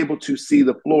 He's able to see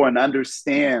the floor and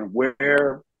understand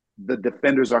where the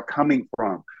defenders are coming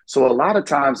from. So a lot of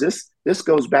times this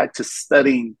goes back to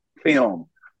studying film,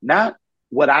 not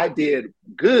what I did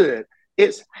good.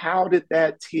 It's how did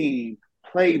that team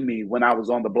play me when I was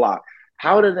on the block?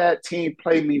 How did that team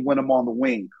play me when I'm on the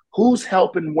wing? Who's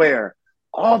helping where?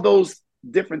 All those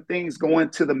different things go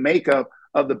into the makeup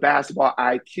of the basketball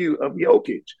IQ of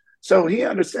Jokic. So he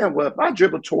understands, well, if I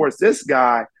dribble towards this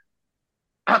guy,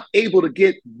 I'm able to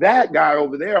get that guy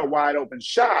over there a wide open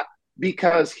shot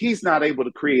because he's not able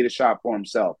to create a shot for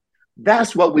himself.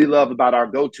 That's what we love about our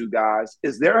go-to guys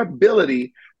is their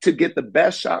ability to get the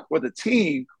best shot for the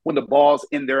team when the ball's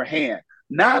in their hand.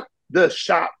 Not the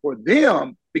shot for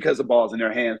them because the ball's in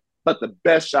their hands, but the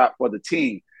best shot for the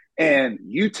team. And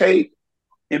you take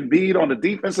Embiid on the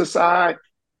defensive side,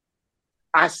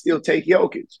 I still take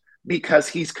Jokic because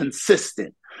he's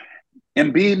consistent.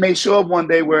 Embiid may show up one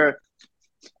day where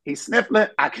he's sniffling,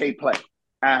 I can't play.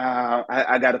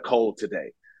 I got a cold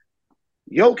today.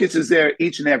 Jokic is there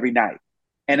each and every night.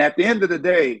 And at the end of the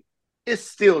day, it's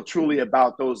still truly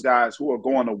about those guys who are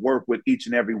going to work with each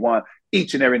and every one,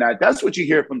 each and every night. That's what you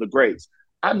hear from the greats.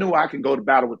 I knew I can go to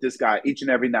battle with this guy each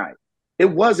and every night. It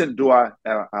wasn't, are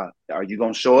you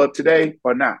going to show up today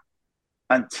or not?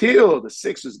 Until the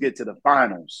Sixers get to the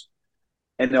finals.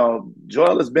 And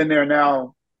Joel has been there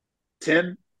now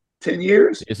 10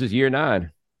 years? This is year 9.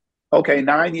 Okay,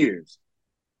 9 years.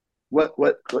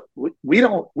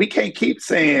 We can't keep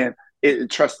saying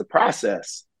trust the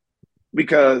process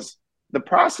because the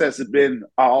process has been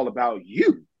all about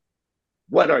you.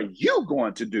 What are you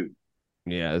going to do?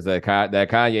 Yeah, it's that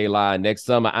Kanye line. Next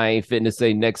summer, I ain't fitting to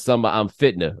say next summer I'm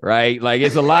fitting, right? Like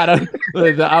it's a lot of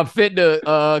the I'm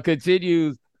fitting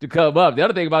continues to come up. The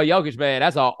other thing about Jokic, man,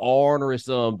 that's an ornery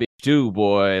bitch too,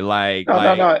 boy.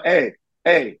 No.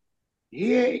 Hey,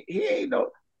 he ain't no.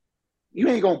 You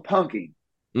ain't gonna punk him.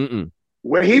 Mm-mm.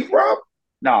 Where he from?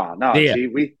 No, yeah. G,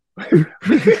 we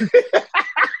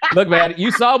Look, man,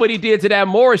 you saw what he did to that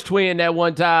Morris twin that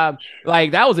one time.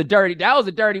 Like that was a dirty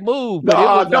move.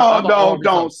 But it No, was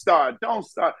don't start. Don't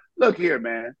start. Look here,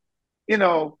 man. You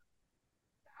know,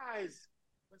 guys,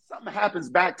 when something happens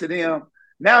back to them,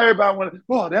 now everybody wants,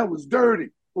 oh, that was dirty.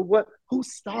 Well, what? Who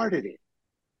started it?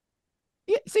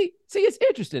 Yeah, see, it's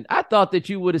interesting. I thought that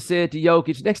you would have said to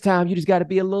Jokic, next time you just got to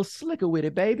be a little slicker with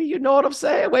it, baby. You know what I'm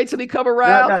saying? Wait till he come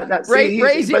around, raise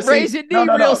your knee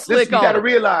real slick. You got to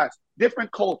realize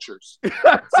different cultures.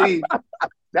 See,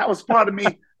 that was part of me.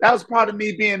 That was part of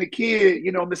me being a kid,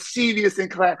 you know, mischievous in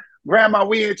class. Grandma,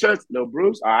 we in church. No,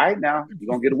 Bruce, all right, now you're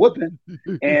gonna get a whooping.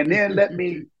 And then let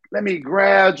me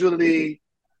gradually,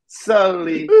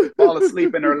 subtly fall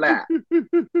asleep in her lap.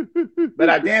 But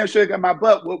I damn sure got my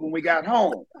butt whooped when we got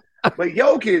home. But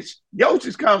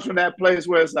Jokic comes from that place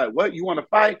where it's like, what, you want to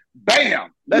fight?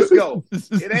 Bam, let's go.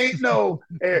 It ain't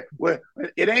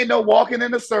no walking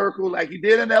in a circle like you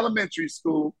did in elementary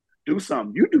school. Do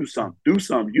something, you do something, do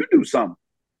something, you do something.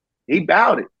 He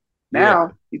bowed it.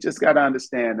 Now he just got to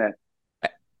understand that.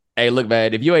 Hey, look,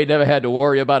 man, if you ain't never had to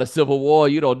worry about a civil war,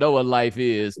 you don't know what life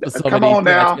is. Come on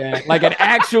now. Like an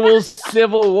actual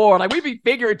civil war. Like we be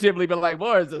figuratively, but like,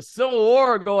 boy, there's a civil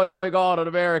war going on in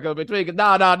America between.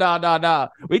 No.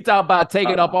 We talk about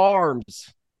taking up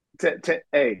arms.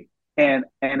 Hey, and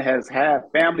has had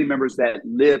family members that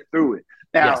lived through it.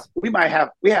 Now, yes.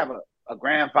 we have a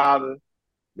grandfather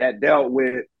that dealt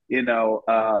with,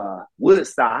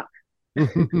 Woodstock.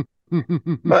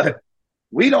 But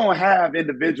we don't have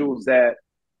individuals that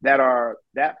are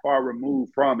that far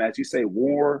removed from, as you say,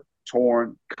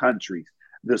 war-torn countries.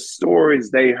 The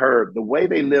stories they heard, the way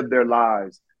they lived their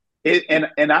lives, and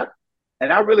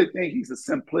I really think he's a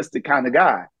simplistic kind of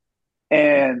guy.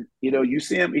 And you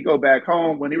see him, he go back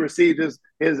home when he received his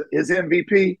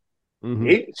MVP. Mm-hmm.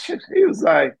 He was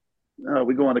like, "No,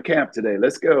 we're going to camp today.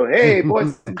 Let's go. Hey,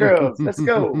 boys and girls, let's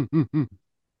go."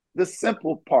 The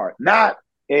simple part, not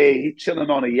he chilling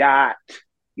on a yacht,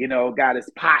 got his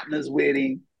partners with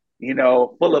him,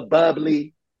 full of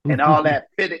bubbly and all that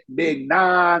fitted big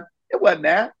nine. It wasn't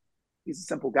that. He's a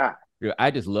simple guy. Yeah,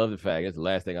 I just love the fact, that's the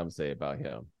last thing I'm going to say about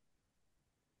him.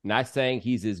 Not saying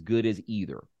he's as good as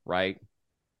either, right?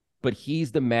 But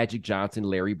he's the Magic Johnson,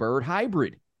 Larry Bird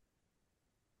hybrid.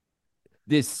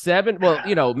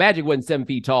 Magic wasn't 7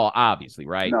 feet tall, obviously,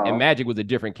 right? No. And Magic was a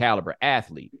different caliber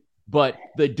athlete. But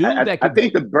the dude I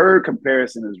think the Bird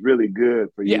comparison is really good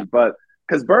for you, but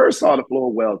because Bird saw the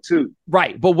floor well too.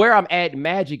 Right. But where I'm at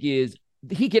Magic is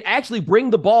he can actually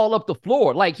bring the ball up the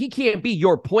floor. Like he can't be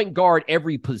your point guard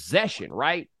every possession,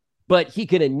 right? But he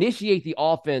can initiate the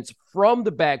offense from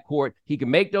the backcourt. He can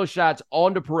make those shots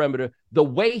on the perimeter. The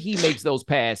way he makes those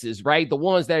passes, right? The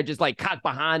ones that are just like caught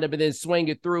behind him and then swing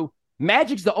it through.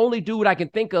 Magic's the only dude I can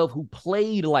think of who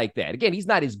played like that. Again, he's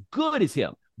not as good as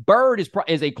him. Bird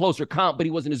is a closer comp, but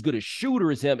he wasn't as good a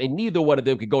shooter as him, and neither one of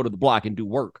them could go to the block and do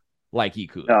work like he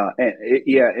could.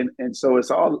 And so it's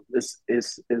all this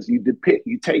is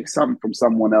you take something from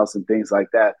someone else and things like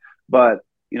that. But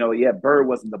Bird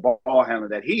wasn't the ball handler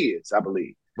that he is, I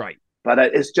believe. Right. But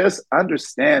it's just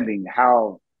understanding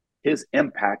how his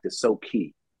impact is so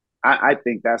key. I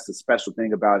think that's the special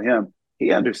thing about him.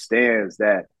 He understands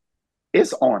that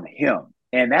it's on him,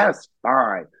 and that's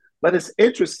fine. But it's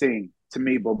interesting to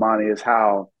me, Bomani, is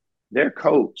how their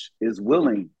coach is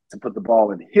willing to put the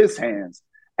ball in his hands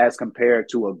as compared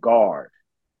to a guard.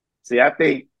 See, I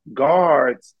think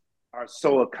guards are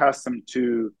so accustomed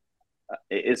to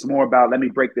it's more about let me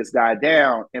break this guy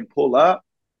down and pull up,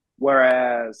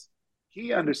 whereas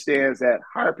he understands that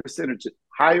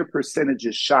higher percentage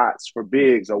of shots for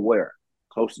bigs are where?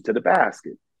 Closer to the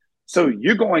basket. So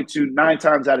you're going to 9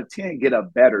 times out of 10 get a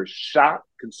better shot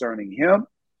concerning him,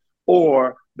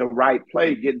 or the right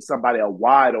play, getting somebody a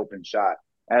wide open shot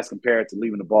as compared to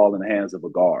leaving the ball in the hands of a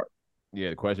guard.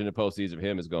 Yeah, the question in the postseason of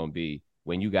him is going to be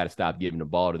when you got to stop giving the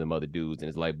ball to them other dudes. And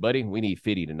it's like, buddy, we need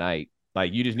 50 tonight.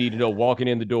 Like, you just need to know walking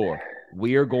in the door,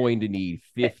 we're going to need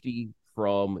 50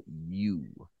 from you.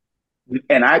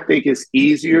 And I think it's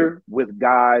easier with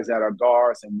guys that are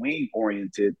guards and wing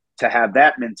oriented to have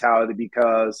that mentality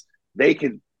because they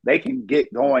can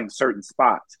get going certain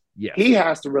spots. Yes. He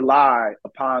has to rely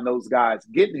upon those guys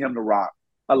getting him the rock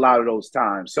a lot of those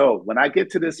times. So when I get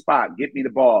to this spot, get me the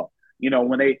ball.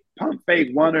 When they pump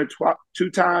fake 1 or 2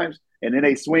 times and then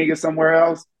they swing it somewhere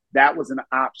else, that was an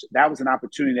option. That was an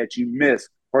opportunity that you missed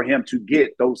for him to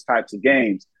get those types of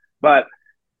games. But,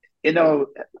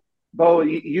 Bo,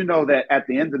 you know that at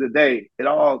the end of the day, it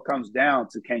all comes down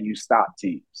to, can you stop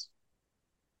teams?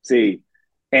 See,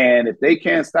 and if they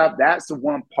can't stop, that's the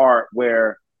one part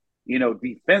where,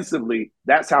 defensively,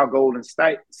 that's how Golden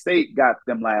State got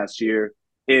them last year.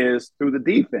 is through the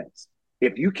defense.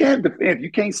 If you can't defend, if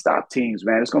you can't stop teams,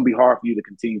 man, it's going to be hard for you to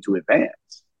continue to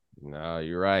advance. No,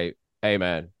 you're right. Hey,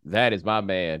 man, that is my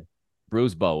man,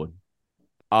 Bruce Bowen.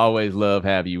 Always love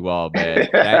having you all, man.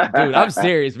 Dude, I'm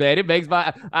serious, man. It makes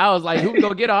I was like, who we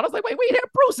gonna get on? I was like, wait, we have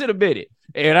Bruce in a minute.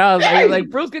 And I was like,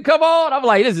 Bruce can come on. I'm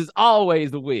like, this is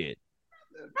always the win.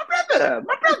 My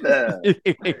brother.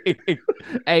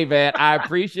 Hey, man, I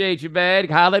appreciate you, man.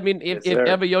 Holler at me if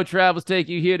ever your travels take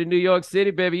you here to New York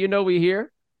City, baby. You know we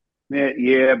here.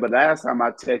 Yeah, but last time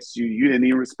I texted you, you didn't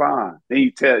even respond. Then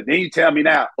you tell me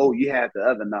now, oh, you had the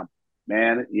other number,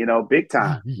 man. You know, big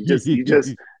time. You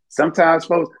just. Sometimes,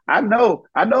 folks, I know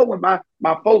when my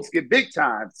folks get big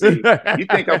time. See, you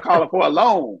think I'm calling for a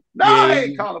loan? No, yeah, I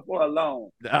ain't calling for a loan.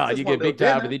 No, you get big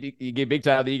time, but you get big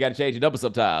time, then you got to change your number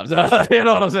sometimes. You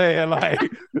know what I'm saying? Like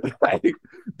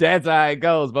that's how it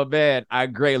goes. But man, I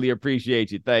greatly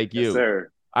appreciate you. Thank you, yes,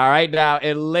 sir. All right, now,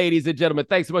 and ladies and gentlemen,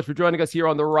 thanks so much for joining us here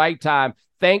on The Right Time.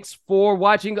 Thanks for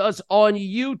watching us on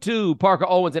YouTube. Parker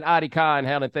Owens and Adi Khan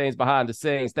handling things behind the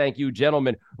scenes. Thank you,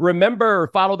 gentlemen. Remember,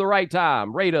 follow The Right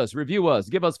Time. Rate us, review us,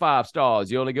 give us 5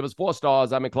 stars. You only give us 4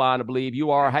 stars, I'm inclined to believe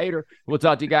you are a hater. We'll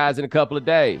talk to you guys in a couple of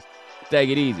days. Take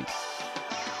it easy.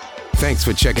 Thanks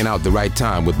for checking out The Right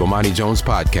Time with Bomani Jones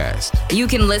podcast. You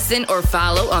can listen or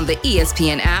follow on the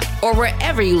ESPN app or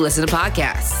wherever you listen to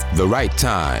podcasts. The Right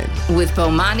Time with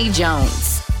Bomani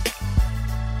Jones.